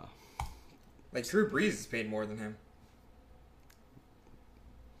 Like, Drew Brees is paid more than him.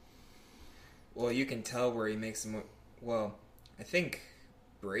 Well, you can tell where he makes them... Well, I think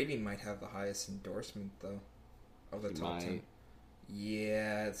Brady might have the highest endorsement, though, of the top 10.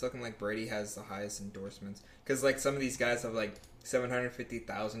 Yeah, it's looking like Brady has the highest endorsements. Because, like, some of these guys have, like,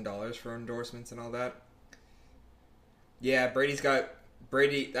 $750,000 for endorsements and all that. Yeah, Brady,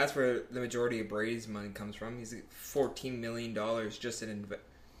 that's where the majority of Brady's money comes from. He's like $14 million just in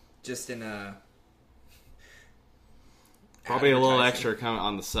probably a little extra coming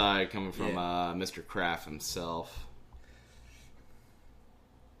on the side coming from Mr. Kraft himself.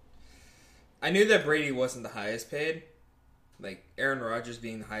 I knew that Brady wasn't the highest paid. Like, Aaron Rodgers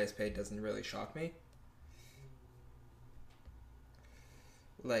being the highest paid doesn't really shock me.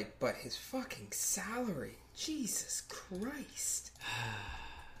 Like, but his fucking salary, Jesus Christ.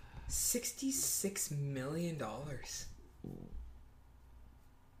 $66 million.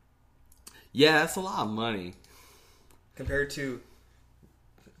 Yeah, that's a lot of money. Compared to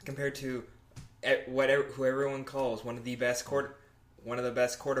compared to who everyone calls one of the best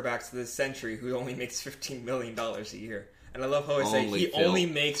quarterbacks of this century, who only makes $15 million a year. And I love how I say he only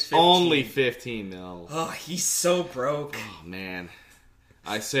makes 15. Only 15 mil. Oh, he's so broke. Oh man,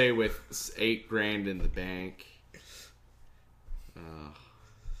 I say with $8,000 in the bank. Oh,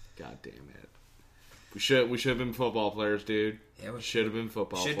 God damn it. We should have been football players, dude. Yeah, we should have been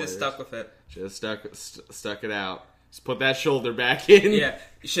football players. Should have stuck with it. Should have stuck it out. Just put that shoulder back in. Yeah,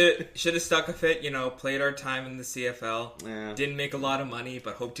 should have stuck with it. Played our time in the CFL. Yeah. Didn't make a lot of money,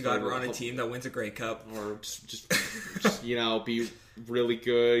 but hope to God we're on a team that wins a Grey Cup. Or just be really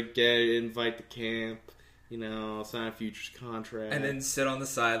good. Invite to camp. Sign a futures contract, and then sit on the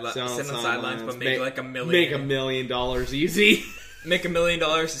sidelines, but make like $1 million. Make $1 million easy. Make $1 million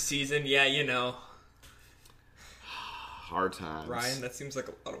a season. Yeah, Hard times. Ryan, that seems like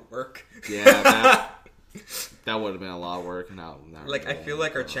a lot of work. Yeah, that would have been a lot of work. I feel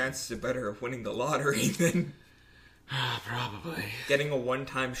like our chances are better of winning the lottery than probably getting a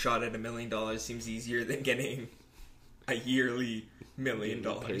one-time shot at $1 million. Seems easier than getting a yearly $1 million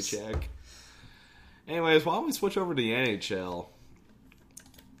paycheck. Anyways, why don't we switch over to the NHL,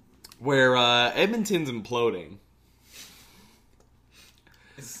 where Edmonton's imploding.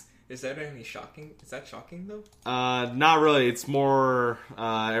 Is that any shocking? Is that shocking though? Not really. It's more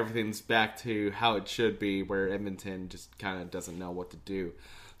everything's back to how it should be, where Edmonton just kind of doesn't know what to do.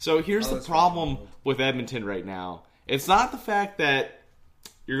 So here's the problem with Edmonton right now. It's not the fact that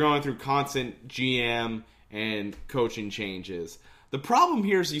you're going through constant GM and coaching changes. The problem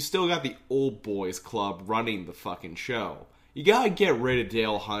here is you still got the old boys club running the fucking show. You gotta get rid of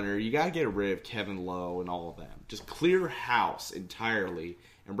Dale Hunter. You gotta get rid of Kevin Lowe and all of them. Just clear house entirely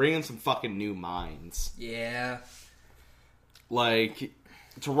and bring in some fucking new minds. Yeah.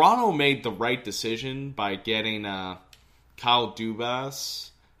 Toronto made the right decision by getting Kyle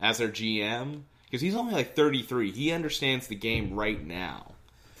Dubas as their GM, because he's only 33. He understands the game right now.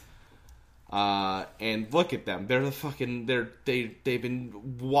 And look at them. They're they've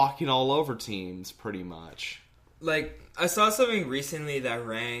been walking all over teams pretty much. I saw something recently that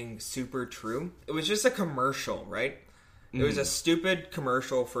rang super true. It was just a commercial, right? It was a stupid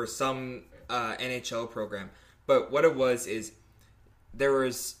commercial for some NHL program. But what it was is there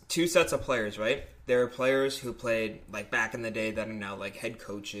was two sets of players, right? There were players who played back in the day that are now head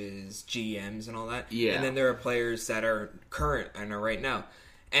coaches, GMs, and all that. Yeah. And then there are players that are current and are right now.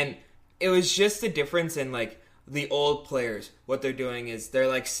 And it was just the difference in the old players. What they're doing is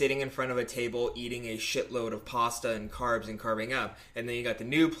they're sitting in front of a table eating a shitload of pasta and carbs and carving up. And then you got the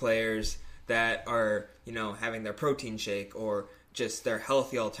new players that are, having their protein shake or just their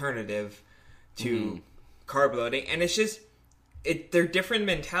healthy alternative to carb loading. And it's just, they're different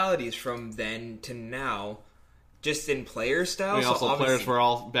mentalities from then to now, just in player style. Also, players were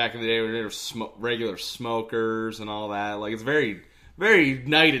all, back in the day, they were regular smokers and all that. It's very, very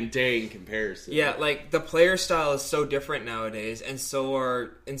night and day in comparison. Yeah, the player style is so different nowadays, and so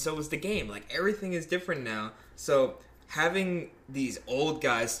is the game. Everything is different now. So having these old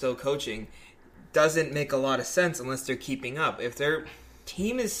guys still coaching doesn't make a lot of sense unless they're keeping up. If their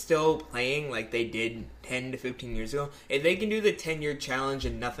team is still playing like they did 10 to 15 years ago, if they can do the 10-year challenge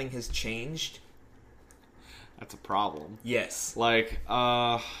and nothing has changed, that's a problem. Yes.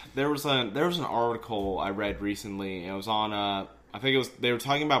 There was an article I read recently. It was on I think they were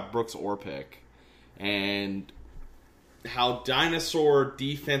talking about Brooks Orpik and how dinosaur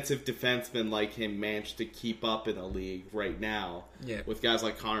defensive defensemen like him managed to keep up in the league right now. Yeah. With guys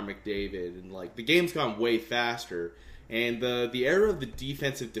like Connor McDavid, and the game's gone way faster, and the era of the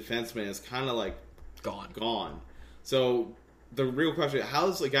defensive defenseman is kind of gone. So the real question: how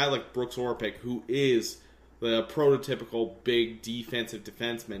does a guy like Brooks Orpik, who is the prototypical big defensive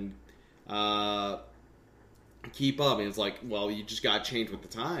defenseman, keep up? And it's you just got to change with the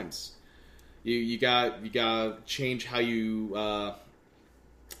times. You got to change how you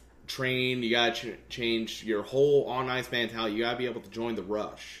train. You got to change your whole on ice mentality. You got to be able to join the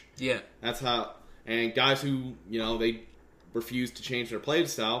rush. Yeah, that's how. And guys who they refuse to change their play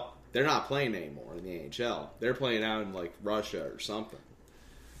style, they're not playing anymore in the NHL. They're playing out in Russia or something.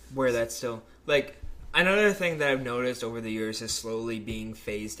 Where that's still another thing that I've noticed over the years is slowly being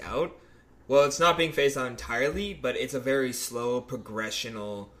phased out. Well, it's not being phased out entirely, but it's a very slow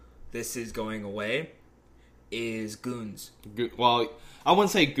progressional. This is going away. Is goons. Well, I wouldn't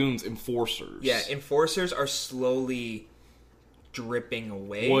say goons. Enforcers. Yeah, enforcers are slowly dripping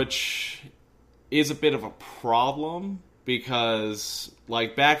away, which is a bit of a problem because,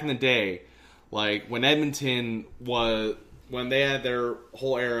 back in the day, when Edmonton when they had their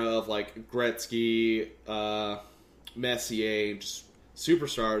whole era of Gretzky, Messier, just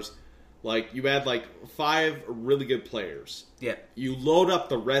superstars, like, you had, like, 5 really good players. Yeah. You load up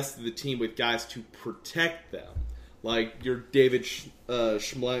the rest of the team with guys to protect them. Like, your David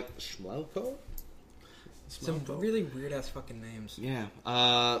Schmelko? Some really weird-ass fucking names. Yeah.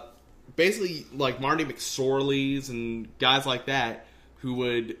 Basically, like, Marty McSorleys and guys like that who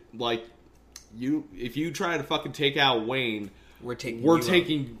would, like, if you try to fucking take out Wayne, we're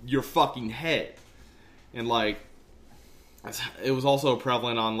taking your fucking head. And, like, it was also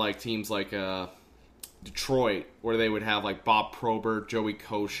prevalent on, like, teams like Detroit, where they would have, like, Bob Probert, Joey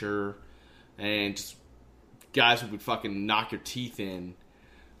Kosher, and just guys who would fucking knock your teeth in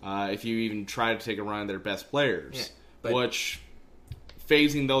if you even try to take a run at their best players. Yeah, which,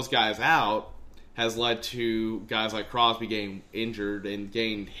 phasing those guys out has led to guys like Crosby getting injured and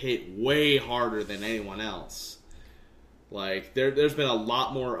getting hit way harder than anyone else. Like, there's been a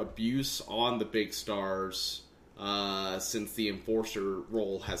lot more abuse on the big stars since the enforcer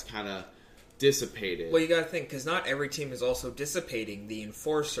role has kind of dissipated. Well, you gotta think, because not every team is also dissipating the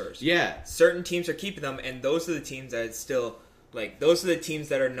enforcers. Yeah. Certain teams are keeping them, and those are the teams that still, like, those are the teams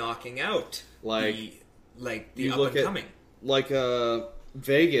that are knocking out the up-and-coming. Like,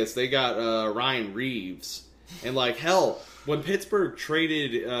 Vegas, they got Ryan Reeves. And, like, hell, when Pittsburgh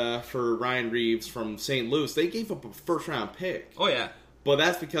traded for Ryan Reeves from St. Louis, they gave up a first-round pick. Oh, yeah. But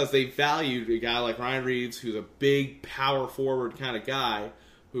that's because they valued a guy like Ryan Reeves, who's a big power forward kind of guy,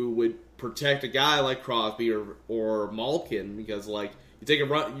 who would protect a guy like Crosby or Malkin, because, like, you take a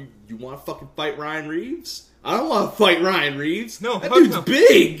run, you want to fucking fight Ryan Reeves? I don't want to fight Ryan Reeves. No, that dude's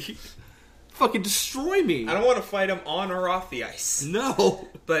big. Fucking destroy me. I don't want to fight him on or off the ice. No.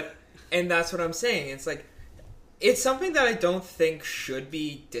 And that's what I'm saying. It's like, it's something that I don't think should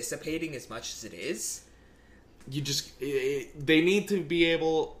be dissipating as much as it is. They need to be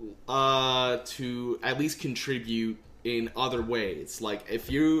able to at least contribute in other ways. Like, if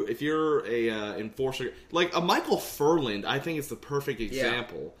you're a enforcer, like a Michael Furland, I think is the perfect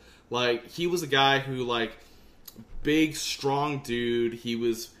example. Yeah. Like, he was a guy who, like, big, strong dude. He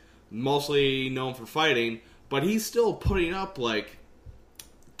was mostly known for fighting, but he's still putting up, like,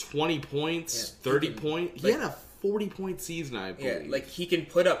 20 points, 30 points. He had a 40-point season, I believe. Yeah, like, he can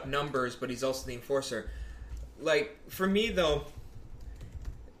put up numbers, but he's also the enforcer. Like, for me, though,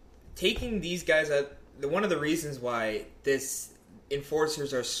 taking these guys out, one of the reasons why this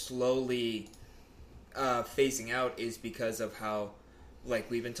enforcers are slowly phasing out is because of how,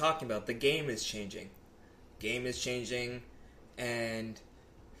 like we've been talking about, the game is changing. And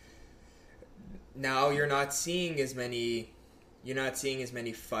now you're not seeing as many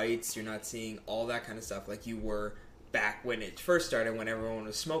fights, you're not seeing all that kind of stuff like you were back when it first started, when everyone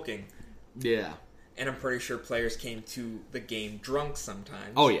was smoking. Yeah. And I'm pretty sure players came to the game drunk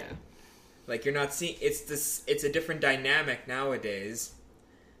sometimes. Oh, yeah. Like, you're not seeing... It's a different dynamic nowadays.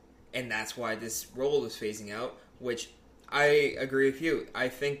 And that's why this role is phasing out, which I agree with you. I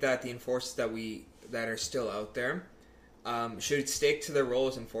think that the enforcers that are still out there should stick to their role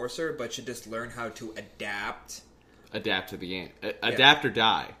as enforcer, but should just learn how to adapt. Adapt to the game. Adapt or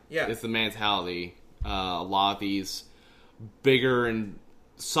die. Yeah. It's the mentality. A lot of these bigger and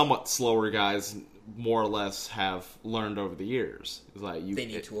somewhat slower guys more or less have learned over the years. It's like they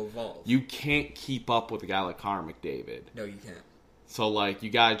need to evolve. You can't keep up with a guy like Connor McDavid. No, you can't. So, like, you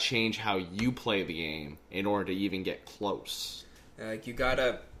gotta change how you play the game in order to even get close. Like, you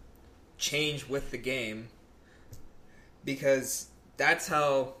gotta change with the game, because that's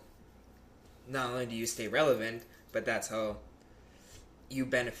how not only do you stay relevant, but that's how you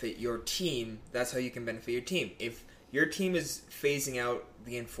benefit your team. That's how you can benefit your team. If your team is phasing out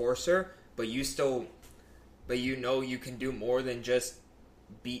the enforcer, but you know you can do more than just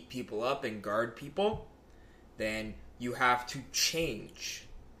beat people up and guard people, then you have to change.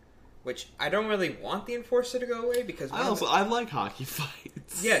 Which, I don't really want the enforcer to go away, because I like hockey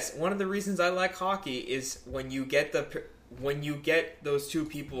fights. Yes, one of the reasons I like hockey is when you get those two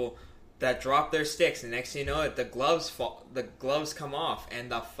people that drop their sticks, and next thing you know it, the gloves come off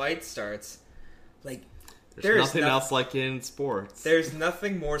and the fight starts. Like, there's nothing else like it in sports. There's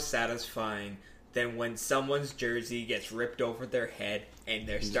nothing more satisfying than when someone's jersey gets ripped over their head and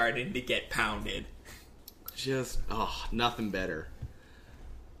they're starting to get pounded. Just, nothing better.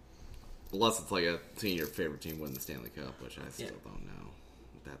 Unless it's like seeing your favorite team win the Stanley Cup, which I still don't know.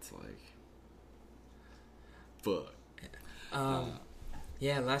 That's like... Fuck.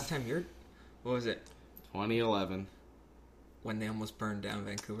 Last time what was it? 2011. When they almost burned down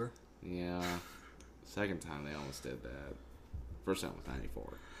Vancouver? Yeah. Second time they almost did that. First time was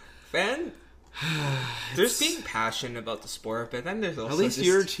 94. There's being passionate about the sport, but then there's also at least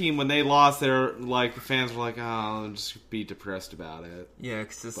your team, when they lost, they're like, the fans were like, "Oh, I'll just be depressed about it." Yeah,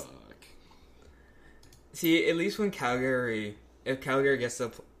 because Fuck. see, at least when if Calgary gets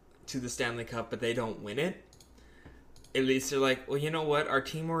up to the Stanley Cup, but they don't win it, at least they're like, well, you know what? Our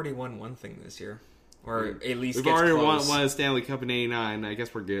team already won one thing this year, or at least We've gets already close. won a Stanley Cup in '89. I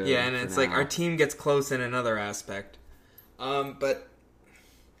guess we're good. Yeah, and it's now. like our team gets close in another aspect. But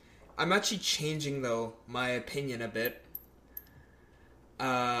I'm actually changing, though, my opinion a bit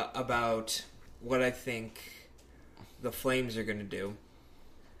about what I think the Flames are going to do.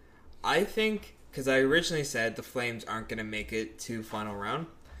 I think, because I originally said the Flames aren't going to make it to final round,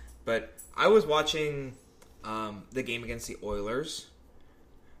 but I was watching the game against the Oilers,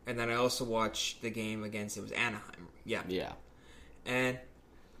 and then I also watched the game against, it was Anaheim. Yeah. And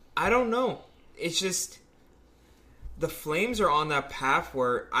I don't know. It's just the Flames are on that path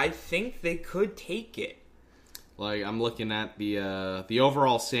where I think they could take it. Like, I'm looking at the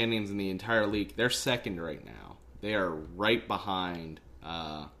overall standings in the entire league. They're second right now. They are right behind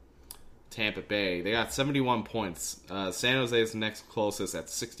Tampa Bay. They got 71 points. San Jose is the next closest at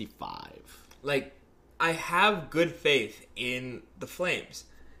 65. Like, I have good faith in the Flames.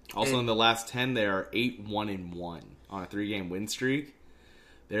 Also, in the last 10, they are 8-1-1 on a 3-game win streak.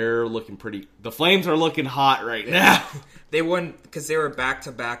 They're looking pretty... The Flames are looking hot right now. They won because they were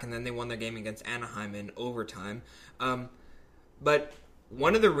back-to-back, and then they won their game against Anaheim in overtime. But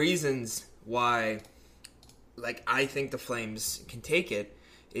one of the reasons why, like, I think the Flames can take it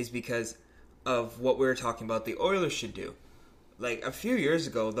is because of what we were talking about the Oilers should do. Like, a few years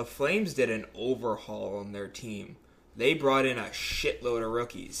ago, the Flames did an overhaul on their team. They brought in a shitload of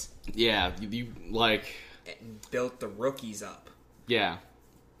rookies. Yeah, you like... And built the rookies up. Yeah,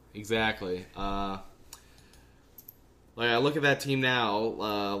 exactly. Like, I look at that team now,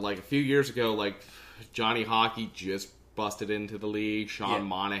 like, a few years ago, like, Johnny Hockey just busted into the league. Sean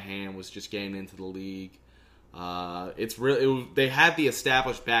Monahan was just getting into the league. It's really... they had the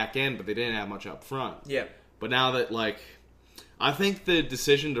established back end, but they didn't have much up front. Yeah. But now that, like... I think the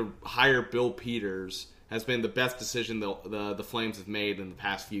decision to hire Bill Peters has been the best decision the Flames have made in the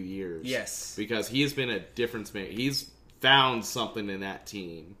past few years. Yes. Because he has been a difference maker. He's found something in that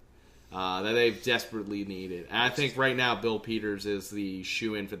team that they've desperately needed. And I think right now Bill Peters is the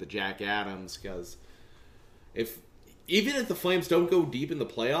shoe-in for the Jack Adams, because even if the Flames don't go deep in the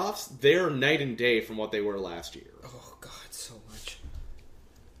playoffs, they're night and day from what they were last year. Oh, God, so much.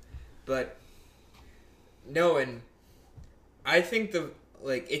 But, no, and I think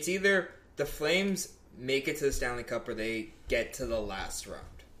it's either the Flames make it to the Stanley Cup or they get to the last round.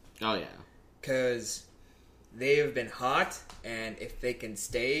 Oh, yeah. Because they have been hot, and if they can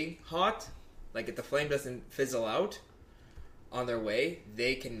stay hot, like if the flame doesn't fizzle out on their way,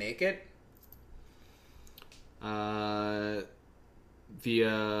 they can make it. The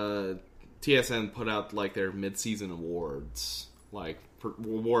TSN put out like their mid-season awards, like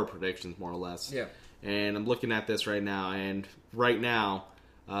award predictions, more or less. Yeah. And I'm looking at this right now, and right now,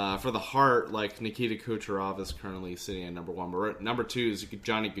 for the Hart, like Nikita Kucherov is currently sitting at number 1, but number 2 is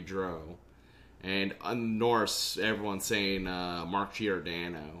Johnny Gaudreau, and on Norse, everyone's saying Mark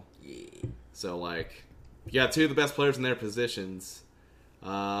Giordano. Yeah. So like, you got 2 of the best players in their positions.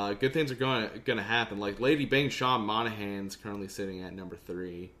 Good things are going to happen. Like Lady Bang, Sean Monahan's currently sitting at number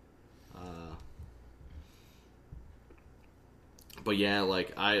 3. But yeah,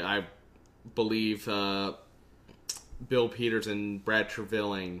 like I believe Bill Peters and Brad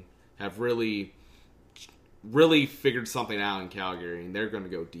Trevilling have really figured something out in Calgary, and they're going to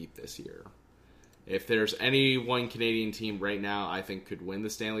go deep this year. If there's any one Canadian team right now I think could win the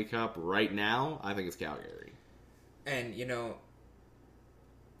Stanley Cup right now, I think it's Calgary. And, you know,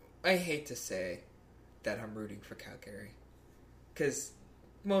 I hate to say that I'm rooting for Calgary. Because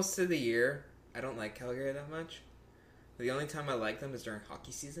most of the year, I don't like Calgary that much. The only time I like them is during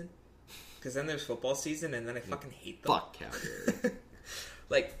hockey season. Because then there's football season, and then I fucking hate them. Fuck Calgary.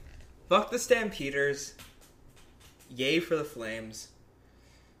 Like, fuck the Stampeders. Yay for the Flames.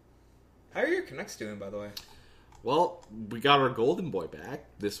 How are your Canucks doing, by the way? Well, we got our golden boy back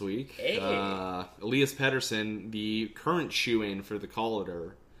this week. Hey. Elias Pettersson, the current shoe-in for the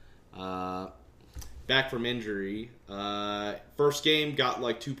Calder, back from injury. First game, got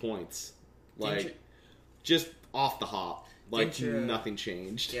like 2 points. Like, just off the hop. Like, nothing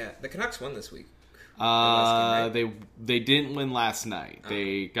changed. Yeah, the Canucks won this week. They didn't win last night.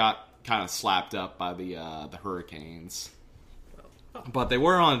 They got kind of slapped up by the Hurricanes. But they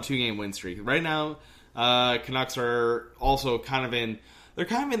were on a 2-game win streak. Right now, Canucks are also kind of in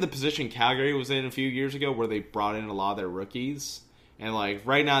the position Calgary was in a few years ago, where they brought in a lot of their rookies, And, like,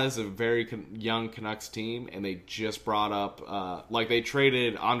 right now, this is a very young Canucks team, and they just brought up, they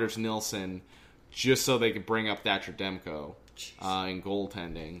traded Anders Nilsson just so they could bring up Thatcher Demko in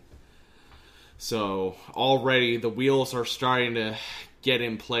goaltending. So, already, the wheels are starting to get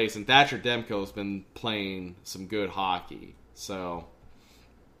in place, and Thatcher Demko's been playing some good hockey. So,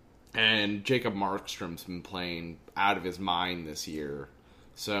 and Jacob Markstrom's been playing out of his mind this year.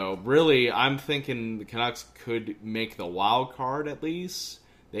 So, really, I'm thinking the Canucks could make the wild card at least.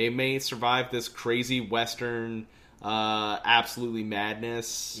 They may survive this crazy Western, absolutely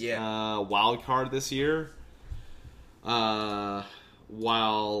madness wild card this year. While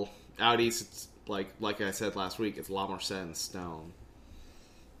out east, it's like I said last week, it's a lot more set in stone.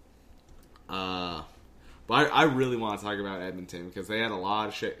 But I really want to talk about Edmonton because they had a lot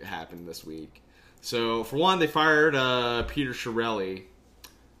of shit happen this week. So, for one, they fired Peter Chiarelli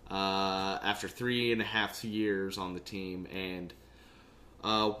after 3.5 years on the team. And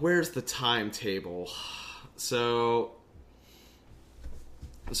where's the timetable? So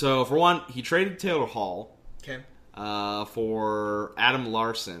for one, he traded Taylor Hall for Adam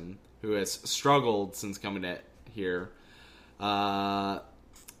Larson, who has struggled since coming here.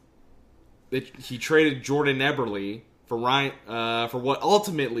 He traded Jordan Eberle for for what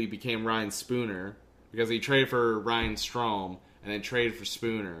ultimately became Ryan Spooner, because he traded for Ryan Strome and then traded for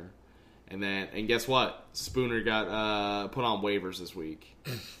Spooner, and guess what? Spooner got put on waivers this week,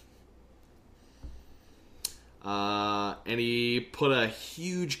 and he put a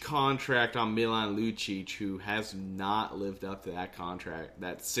huge contract on Milan Lucic, who has not lived up to that contract.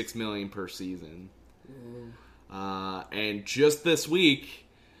 That's $6 million per season, and just this week.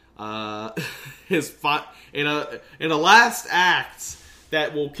 In a last act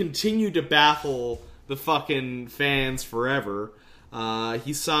that will continue to baffle the fucking fans forever,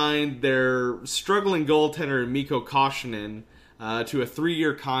 he signed their struggling goaltender Mikko Koskinen to a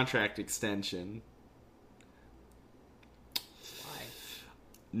 3-year contract extension. Why?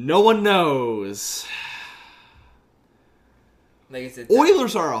 No one knows. Like, is it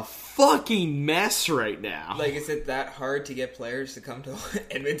Oilers are a fucking mess right now. Like, is it that hard to get players to come to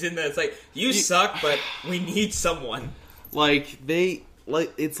Edmonton? That's like, you suck, but we need someone.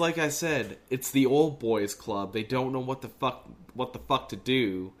 It's like I said, it's the old boys club. They don't know what the fuck to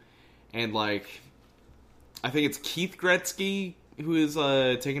do, and I think it's Keith Gretzky who is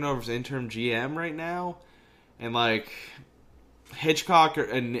taking over as interim GM right now, and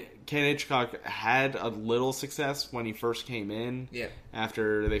Ken Hitchcock had a little success when he first came in. Yeah.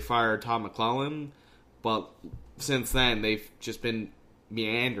 After they fired Tom McClellan, but since then they've just been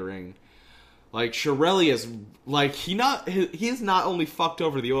meandering. Chiarelli is he is not only fucked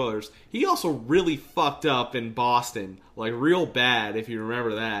over the Oilers, he also really fucked up in Boston, real bad, if you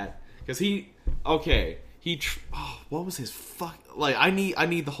remember that, because what was his fuck? I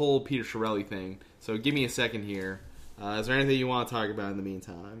need the whole Peter Chiarelli thing. So give me a second here. Is there anything you want to talk about in the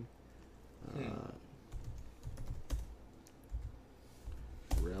meantime?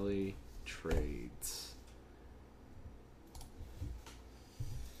 Chiarelli trades.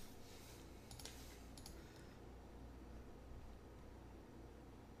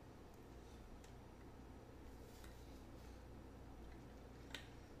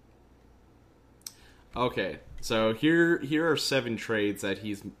 Okay, so here are 7 trades that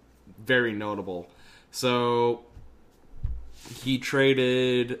he's very notable. So he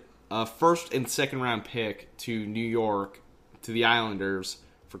traded a first and second round pick to New York, to the Islanders,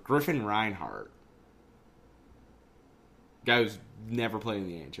 for Griffin Reinhart. Guy who's never played in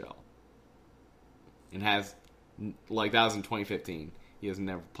the NHL. And has, that was in 2015. He has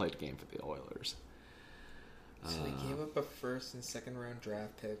never played a game for the Oilers. So they gave up a first and second round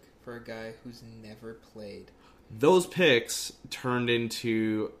draft pick for a guy who's never played. Those picks turned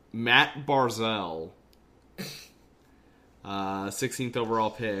into Matt Barzal, 16th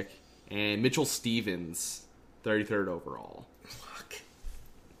overall pick, and Mitchell Stevens, 33rd overall. Fuck.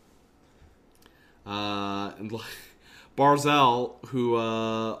 And Barzal, who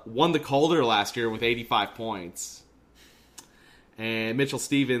won the Calder last year with 85 points. And Mitchell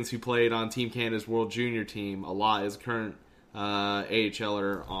Stevens, who played on Team Canada's World Junior team a lot, is a current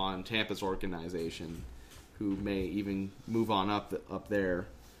AHLer on Tampa's organization, who may even move on up there.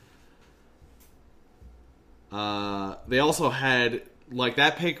 They also had,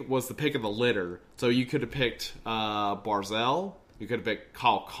 that pick was the pick of the litter. So you could have picked Barzal, you could have picked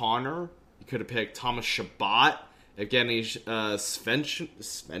Kyle Connor, you could have picked Thomas Chabot, Evgeny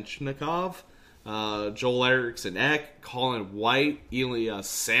Svechnikov, Joel Eriksson Ek, Colin White, Ilya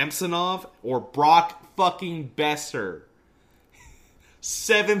Samsonov, or Brock fucking Besser.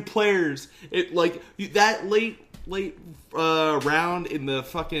 7 players. It like that late round in the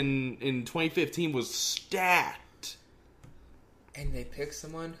fucking in 2015 was stacked. And they picked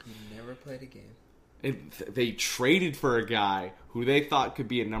someone who never played a game. And they traded for a guy who they thought could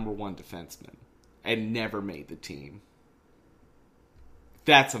be a number 1 defenseman and never made the team.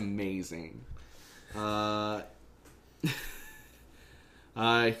 That's amazing. He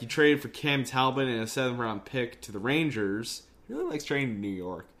traded for Cam Talbot and a 7th round pick to the Rangers. He really likes trading to New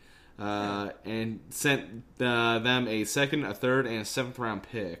York. And sent them a 2nd, a 3rd, and a 7th round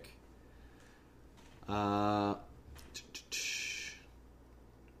pick.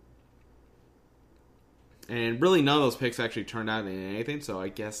 And really none of those picks actually turned out in anything, so I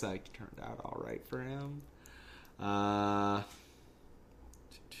guess that turned out alright for him.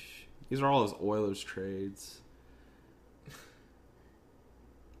 These are all his Oilers trades.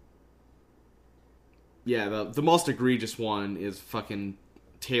 Yeah, the most egregious one is fucking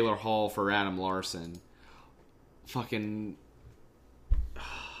Taylor Hall for Adam Larson. Fucking...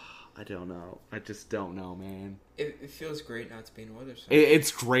 I don't know. I just don't know, man. It feels great not to be an Oilers fan.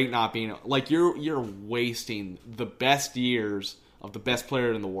 It's great not being... Like, you're wasting the best years of the best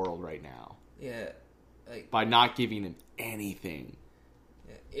player in the world right now. Yeah. Like, by not giving him anything.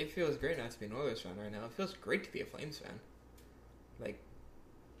 Yeah, it feels great not to be an Oilers fan right now. It feels great to be a Flames fan. Like,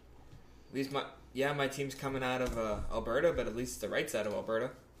 at least my team's coming out of Alberta, but at least the right side of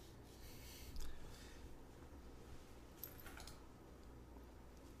Alberta.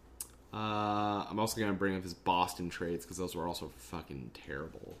 I'm also going to bring up his Boston trades because those were also fucking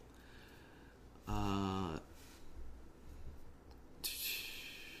terrible.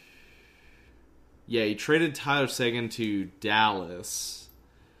 Yeah, he traded Tyler Seguin to Dallas.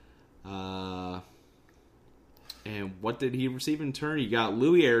 And what did he receive in turn? He got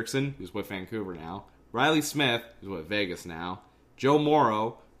Louis Eriksson, who's with Vancouver now. Riley Smith, who's with Vegas now. Joe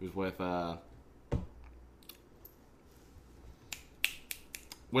Morrow, who's with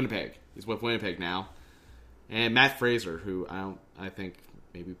Winnipeg. He's with Winnipeg now. And Matt Fraser, who I think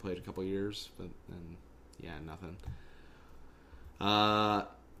maybe played a couple years, but then, yeah, nothing. I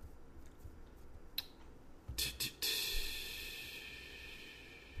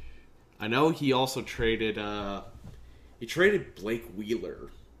know he also traded Blake Wheeler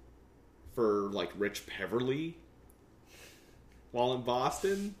for like Rich Peverly while in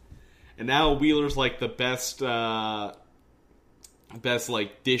Boston. And now Wheeler's like the best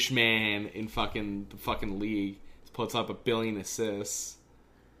like dish man in the fucking league. He puts up 1 billion assists.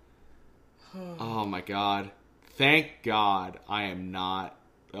 Oh my god. Thank God I am not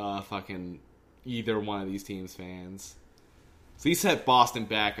fucking either one of these teams' fans. So he set Boston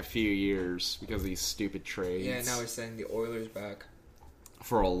back a few years because of these stupid trades. Yeah, now he's sending the Oilers back.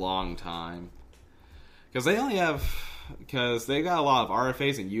 For a long time. Because they got a lot of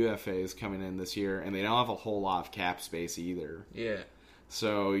RFAs and UFAs coming in this year, and they don't have a whole lot of cap space either. Yeah.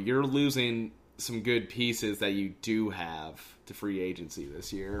 So you're losing some good pieces that you do have to free agency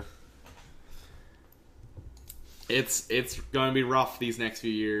this year. It's going to be rough these next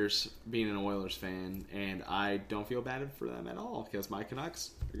few years being an Oilers fan, and I don't feel bad for them at all because my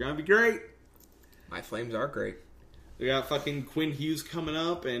Canucks are going to be great. My Flames are great. We got fucking Quinn Hughes coming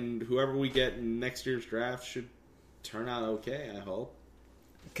up, and whoever we get in next year's draft should turn out okay, I hope.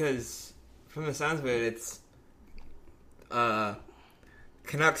 Because from the sounds of it, it's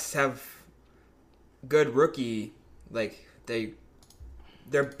Canucks have good rookie, like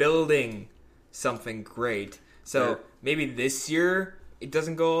they're building something great. So maybe this year it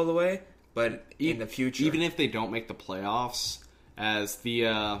doesn't go all the way, but in the future, even if they don't make the playoffs, as the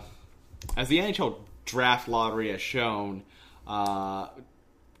NHL draft lottery has shown,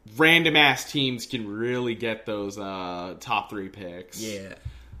 random ass teams can really get those top 3 picks. Yeah,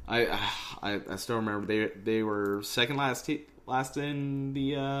 I still remember they were second last in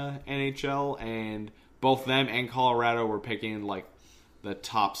the NHL, and both them and Colorado were picking like the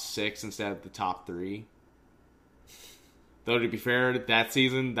top 6 instead of the top 3. Though, to be fair, that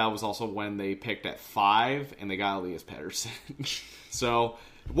season, that was also when they picked at 5, and they got Elias Pettersson. So,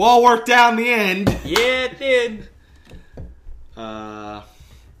 it all worked out in the end. Yeah, it did.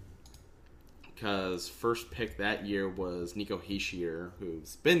 Because first pick that year was Nico Hischier,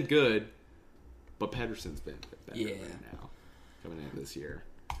 who's been good, but Pettersson's been a bit better right now, coming in this year.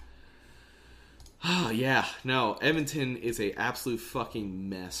 Oh, yeah. No, Edmonton is a absolute fucking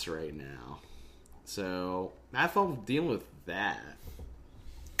mess right now. So, I have fun dealing with that.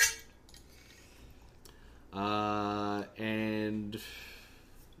 And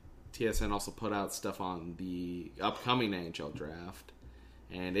TSN also put out stuff on the upcoming NHL draft.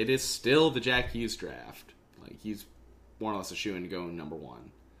 And it is still the Jack Hughes draft. Like, he's more or less a shoo-in to go number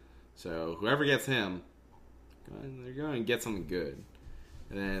 1. So whoever gets him, they're going to get something good.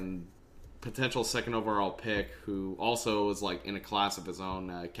 And then potential second overall pick, who also is like in a class of his own,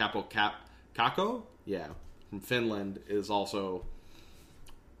 Kako? Yeah, from Finland, is also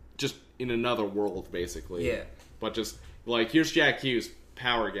just in another world, basically. Yeah. But just, like, here's Jack Hughes,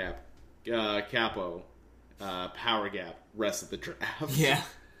 power gap, Capo, power gap, rest of the draft. Yeah.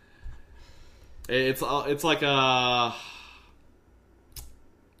 It's like a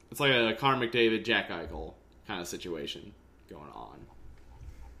Connor McDavid, Jack Eichel kind of situation going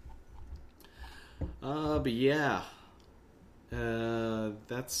on. But yeah,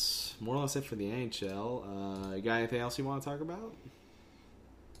 that's more or less it for the NHL. You got anything else you want to talk about?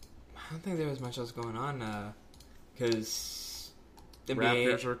 I don't think there was much else going on, because the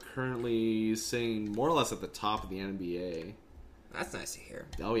Raptors are currently sitting more or less at the top of the NBA. That's nice to hear.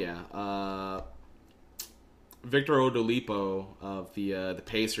 Oh yeah. Victor Oladipo of the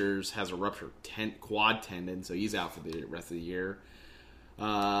Pacers has a ruptured quad tendon, so he's out for the rest of the year.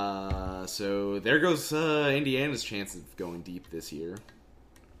 So there goes Indiana's chance of going deep this year.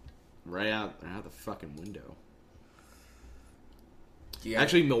 Right out the fucking window. Yeah.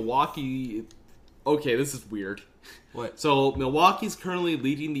 Actually, Milwaukee... Okay, this is weird. What? So Milwaukee's currently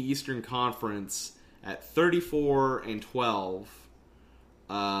leading the Eastern Conference at 34-12.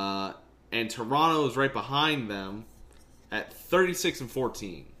 And Toronto is right behind them at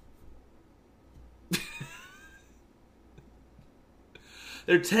 36-14.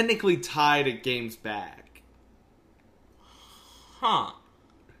 They're technically tied at games back. Huh.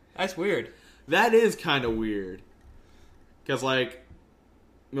 That's weird. That is kind of weird. Because, like,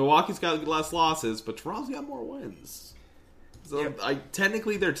 Milwaukee's got less losses, but Toronto's got more wins. So, yep.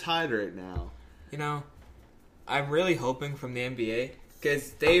 Technically, they're tied right now. You know, I'm really hoping from the NBA,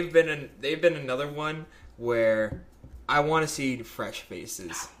 because they've been another one where I want to see fresh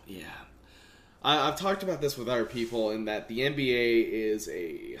faces. Yeah. I've talked about this with other people, in that the NBA is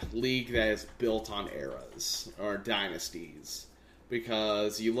a league that is built on eras, or dynasties.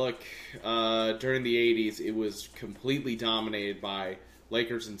 Because you look, during the 80s, it was completely dominated by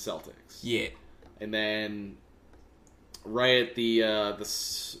Lakers and Celtics. Yeah. And then, right at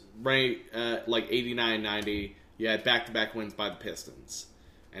like 89-90, you had back-to-back wins by the Pistons.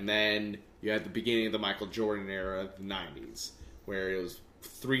 And then you had the beginning of the Michael Jordan era of the 90s, where it was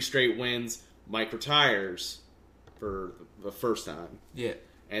 3 straight wins. Mike retires for the first time. Yeah.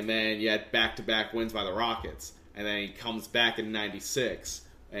 And then you had back-to-back wins by the Rockets. And then he comes back in 96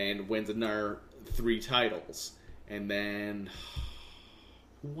 and wins another 3 titles. And then...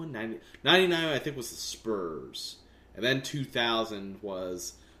 who won 99, I think, was the Spurs. And then 2000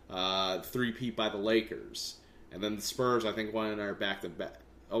 was 3-peat by the Lakers. And then the Spurs, I think, won another back-to-back.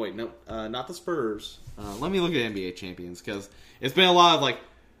 Oh, wait, no, not the Spurs. Let me look at NBA champions, because it's been a lot of, like,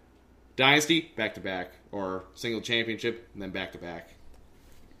 dynasty, back-to-back, or single championship, and then back-to-back.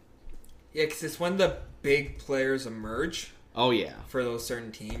 Yeah, because it's when the big players emerge. Oh, yeah. For those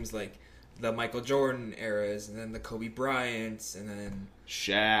certain teams, like the Michael Jordan eras, and then the Kobe Bryants, and then... the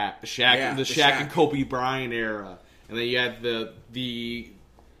Shaq and Kobe Bryant era. And then you had the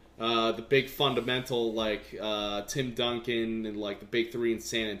big fundamental, like, Tim Duncan and, like, the big 3 in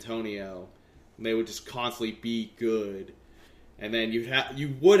San Antonio. And they would just constantly be good. And then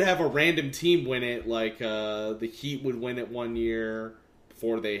you would have a random team win it, like the Heat would win it one year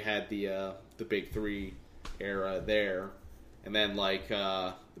before they had the big 3 era there, and then like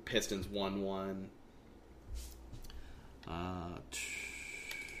the Pistons won one.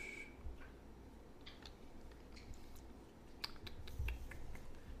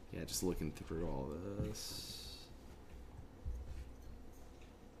 Yeah, just looking through all this.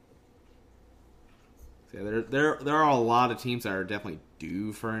 Yeah, there are a lot of teams that are definitely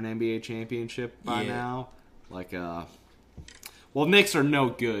due for an NBA championship by now. Like, well, Knicks are no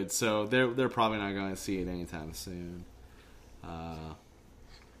good, so they're probably not going to see it anytime soon.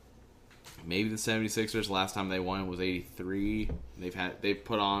 Maybe the 76ers, last time they won was 83. They've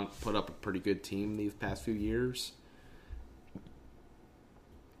put up a pretty good team these past few years.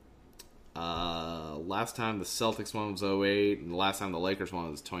 Last time the Celtics won was 08, and the last time the Lakers won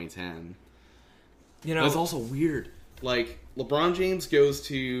was 2010. You know, it's also weird. Like, LeBron James goes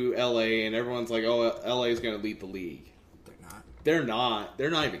to LA, and everyone's like, "Oh, LA is going to lead the league." They're not. They're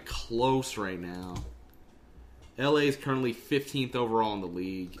not even close right now. LA is currently 15th overall in the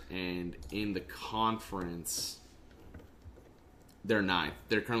league, and in the conference, they're 9th.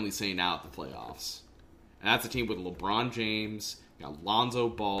 They're currently staying out the playoffs. And that's a team with LeBron James, you got Lonzo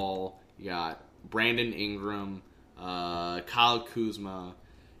Ball, you got Brandon Ingram, Kyle Kuzma,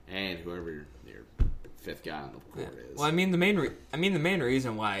 and whoever their fifth guy on the court is. Well, I mean the main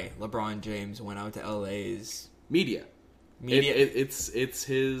reason why LeBron James went out to LA is media. It's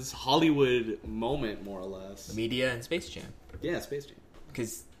his Hollywood moment, more or less. Media and Space Jam. Yeah, Space Jam.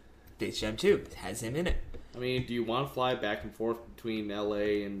 Because Space Jam 2 has him in it. I mean, do you want to fly back and forth between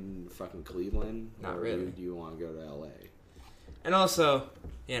LA and fucking Cleveland? Not or really. Do you want to go to LA? And also,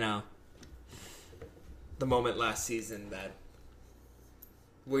 the moment last season that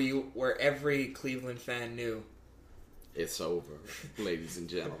where every Cleveland fan knew it's over, ladies and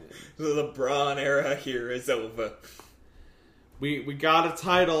gentlemen. The LeBron era here is over. We got a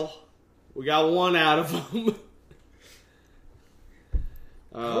title. We got one out of them.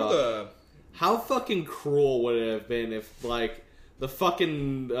 How fucking cruel would it have been if, like, the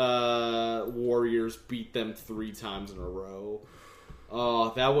fucking Warriors beat them 3 times in a row?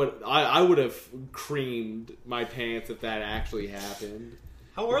 Oh, that would... I would have creamed my pants if that actually happened.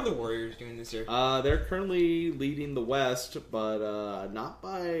 How are the Warriors doing this year? They're currently leading the West, but not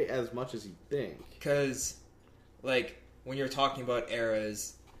by as much as you'd think. Because, like, when you're talking about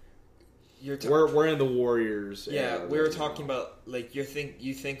eras... We're in the Warriors era. Yeah, we were talking about, like, you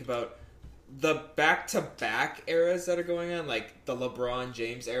think about the back-to-back eras that are going on, like the LeBron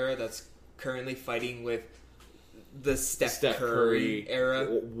James era that's currently fighting with the Steph Curry era.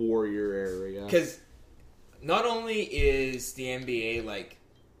 Warrior era, yeah. Because not only is the NBA, like,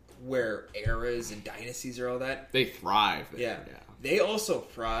 where eras and dynasties are all that... They thrive there, yeah. They also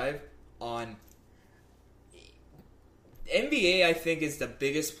thrive on... NBA, I think, is the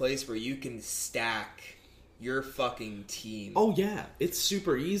biggest place where you can stack your fucking team. Oh, yeah. It's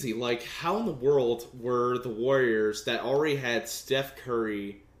super easy. Like, how in the world were the Warriors that already had Steph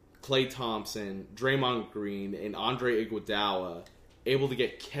Curry, Klay Thompson, Draymond Green, and Andre Iguodala able to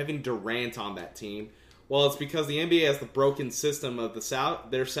get Kevin Durant on that team? Well, it's because the NBA has the broken system of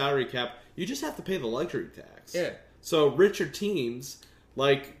their salary cap. You just have to pay the luxury tax. Yeah. So richer teams,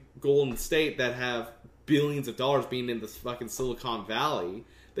 like Golden State, that have billions of dollars being in this fucking Silicon Valley,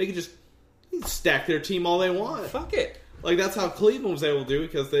 they can just stack their team all they want. Fuck it. Like, that's how Cleveland was able to do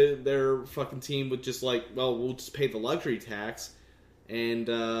it, because their fucking team would just, like, well, we'll just pay the luxury tax, and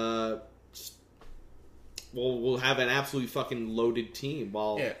we'll have an absolutely fucking loaded team.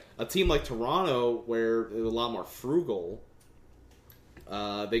 While a team like Toronto, where it was a lot more frugal,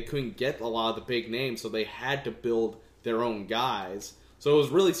 they couldn't get a lot of the big names, so they had to build their own guys. So it was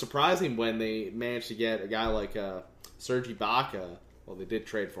really surprising when they managed to get a guy like Serge Ibaka. Well, they did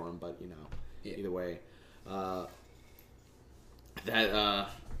trade for him, but, either way. That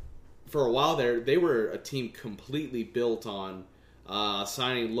for a while there, they were a team completely built on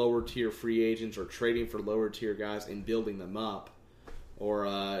signing lower-tier free agents or trading for lower-tier guys and building them up.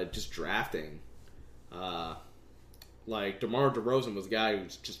 Or just drafting. Like, DeMar DeRozan was a guy who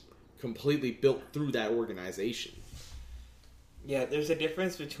was just completely built through that organization. Yeah, there's a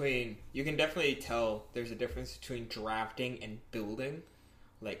difference between... You can definitely tell there's a difference between drafting and building.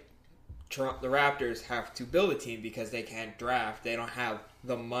 Like, the Raptors have to build a team because they can't draft. They don't have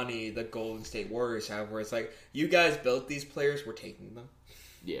the money the Golden State Warriors have, where it's like, you guys built these players, we're taking them.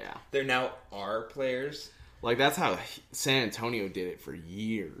 Yeah. They're now our players. Like, that's how San Antonio did it for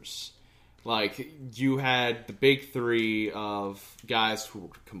years. Like, you had the big three of guys who were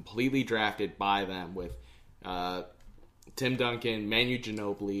completely drafted by them with... Tim Duncan, Manu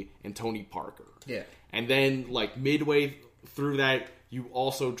Ginobili, and Tony Parker. Yeah. And then, like, midway through that, you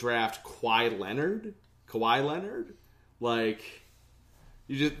also draft Kawhi Leonard. Like,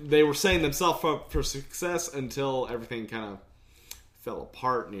 they were setting themselves up for success until everything kind of fell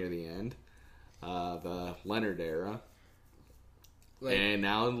apart near the end. The Leonard era. Like, and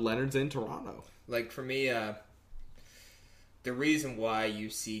now Leonard's in Toronto. Like, for me, the reason why you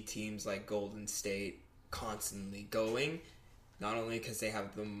see teams like Golden State constantly going, not only because they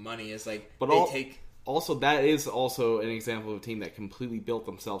have the money, is like, but also that is also an example of a team that completely built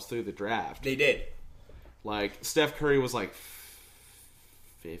themselves through the draft. They did. Like, Steph Curry was like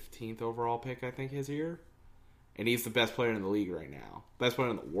 15th overall pick, I think, his year, and he's the best player in the league right now, best player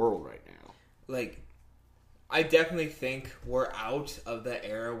in the world right now. Like, I definitely think we're out of the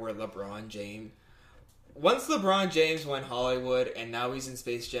era where LeBron James, once LeBron James went Hollywood and now he's in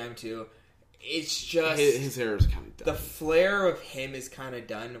Space Jam 2, it's just... His hair is kind of done. The flair of him is kind of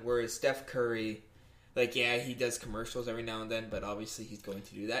done, whereas Steph Curry, like, yeah, he does commercials every now and then, but obviously he's going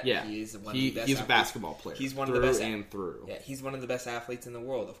to do that. Yeah. He is one of the best He's a basketball player. He's one of the best... through. Yeah, he's one of the best athletes in the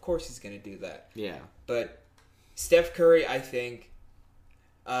world. Of course he's going to do that. Yeah. But Steph Curry, I think,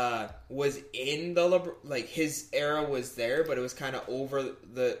 was in the like his era was there, but it was kind of over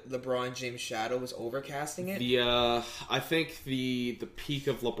the LeBron James shadow was overcasting it. I think the peak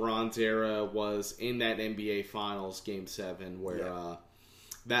of LeBron's era was in that NBA Finals Game 7 where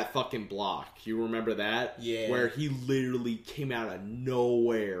that fucking block. You remember that? Yeah. Where he literally came out of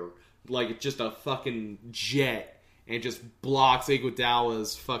nowhere like just a fucking jet and just blocks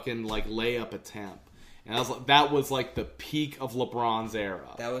Iguodala's fucking like layup attempt. And that was like the peak of LeBron's era.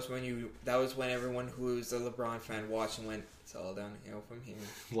 That was when everyone who's a LeBron fan watched and went, it's all downhill from here.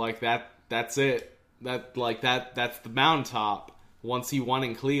 Like that's it. That's the mountaintop. Once he won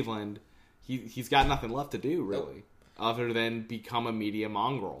in Cleveland, he's got nothing left to do really, other than become a media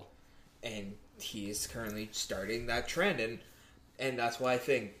mongrel. And he is currently starting that trend, and that's why I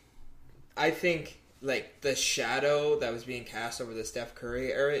think like the shadow that was being cast over the Steph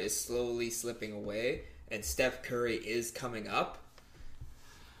Curry era is slowly slipping away, and Steph Curry is coming up.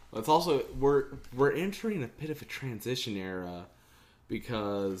 It's also we're entering a bit of a transition era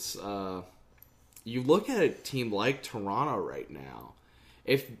because you look at a team like Toronto right now.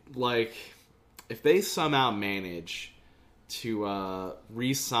 If they somehow manage to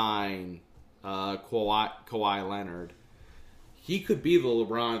re-sign Kawhi Leonard, he could be the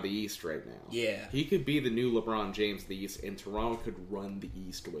LeBron of the East right now. Yeah. He could be the new LeBron James of the East, and Toronto could run the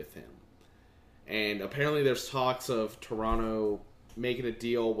East with him. And apparently there's talks of Toronto making a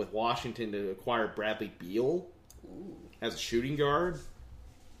deal with Washington to acquire Bradley Beal as a shooting guard.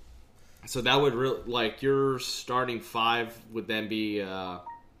 So that would really, like, your starting five would then be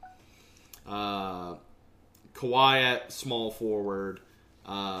Kawhi at small forward,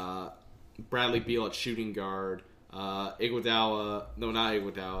 Bradley Beal at shooting guard, Ibaka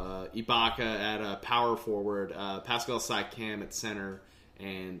at power forward, Pascal Siakam at center,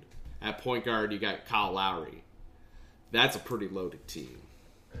 and at point guard you got Kyle Lowry. That's a pretty loaded team.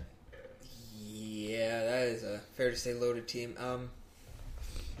 Yeah, that is a fair to say loaded team.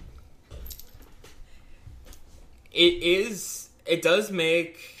 It does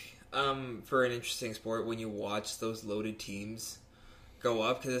make for an interesting sport when you watch those loaded teams go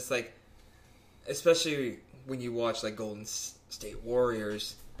up, because it's like, especially when you watch like Golden State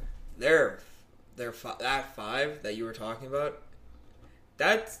Warriors, that five that you were talking about,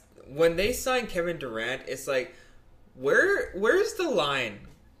 that's when they signed Kevin Durant. It's like, where's the line?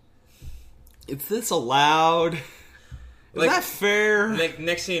 Is this allowed? Is that fair? Like,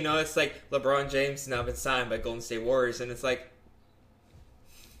 next thing you know, it's like LeBron James has now been signed by Golden State Warriors, and it's like,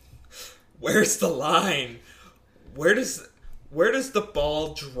 where's the line? Where does the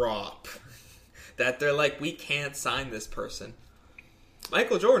ball drop? That they're like, we can't sign this person.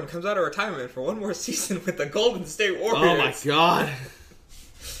 Michael Jordan comes out of retirement for one more season with the Golden State Warriors. Oh my god.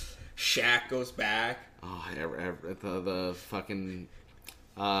 Shaq goes back. Oh, the fucking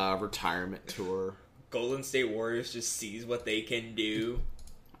retirement tour. Golden State Warriors just sees what they can do.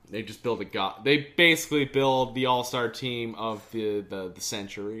 They just build they basically build the all-star team of the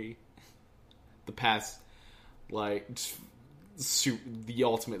century. The past, like, the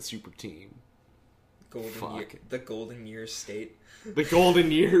ultimate super team. The Golden Years State. The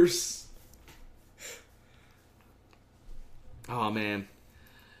Golden Years. Oh, man.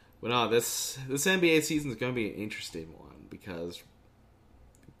 But no, this NBA season is going to be an interesting one because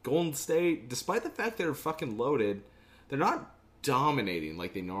Golden State, despite the fact they're fucking loaded, they're not dominating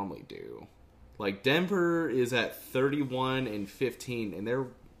like they normally do. Like, Denver is at 31-15, and they're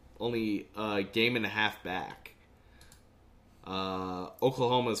only a game and a half back.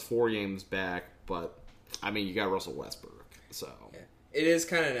 Oklahoma is 4 games back, but I mean, you got Russell Westbrook, so yeah. It is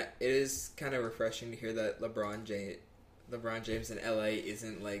kind of refreshing to hear that LeBron James in LA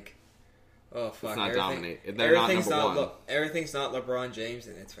isn't like, oh fuck, it's not dominate. They're not number one. Everything's not LeBron James,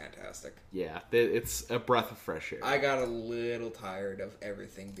 and it's fantastic. Yeah, it's a breath of fresh air. I got a little tired of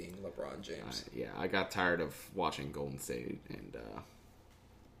everything being LeBron James. I got tired of watching Golden State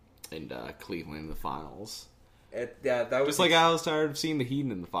and Cleveland in the finals. That was just like I was tired of seeing the Heat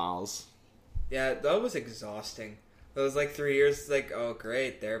in the finals. Yeah, that was exhausting. That was like 3 years. It's like, oh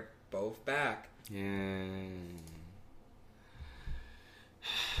great, they're both back. Yeah.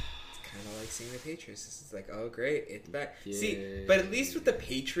 It's kind of like seeing the Patriots. It's like, oh great, it's back. Yeah. See, but at least with the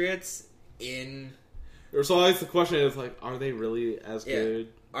Patriots there's always the question is like, are they really as good?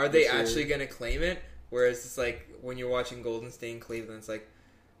 Are they actually going to claim it? Whereas it's like when you're watching Golden State and Cleveland, it's like,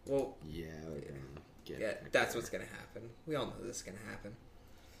 well, yeah, they're gonna get that's what's going to happen. We all know this is going to happen.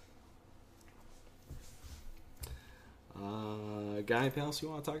 Got anything else you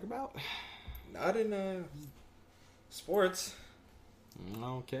want to talk about? Not in sports.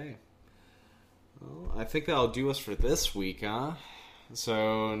 Okay. Well, I think that'll do us for this week, huh?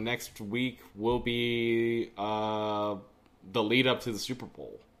 So next week will be the lead up to the Super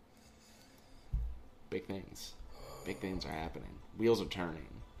Bowl. Big things. Big things are happening. Wheels are turning.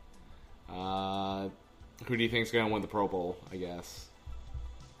 Who do you think is going to win the Pro Bowl, I guess?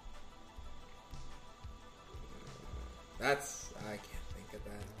 I can't think of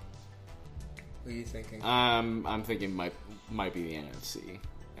that. Who are you thinking? I'm thinking might be the NFC.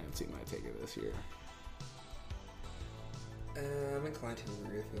 NFC might take it this year. I'm inclined to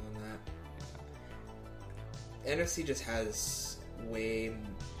agree with you on that. NFC just has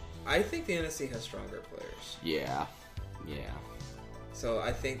I think the NFC has stronger players. Yeah. So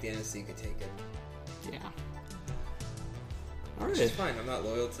I think the NFC could take it. Yeah. Which is fine. I'm not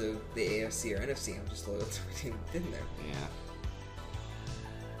loyal to the AFC or NFC. I'm just loyal to a team in there. Yeah.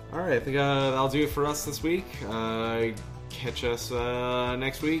 Alright, I think that'll do it for us this week. Catch us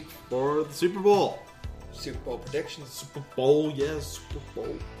next week for the Super Bowl. Super Bowl predictions. Super Bowl, yes, Super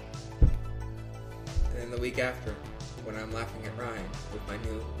Bowl. And then the week after, when I'm laughing at Ryan with my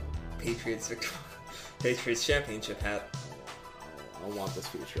new Patriots championship hat. I don't want this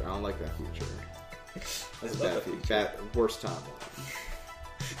future. I don't like that future. That's I love bad that future. Worst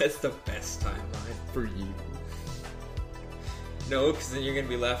timeline. That's the best timeline. For you. No, because then you're going to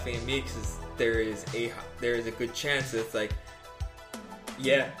be laughing at me because there is a good chance that it's like,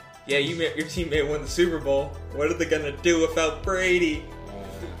 yeah, your team may have won the Super Bowl. What are they going to do without Brady?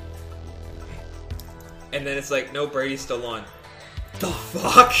 And then it's like, no, Brady's still on. The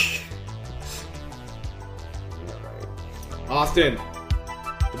fuck? Austin,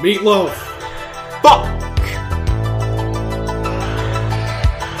 the meatloaf. Fuck!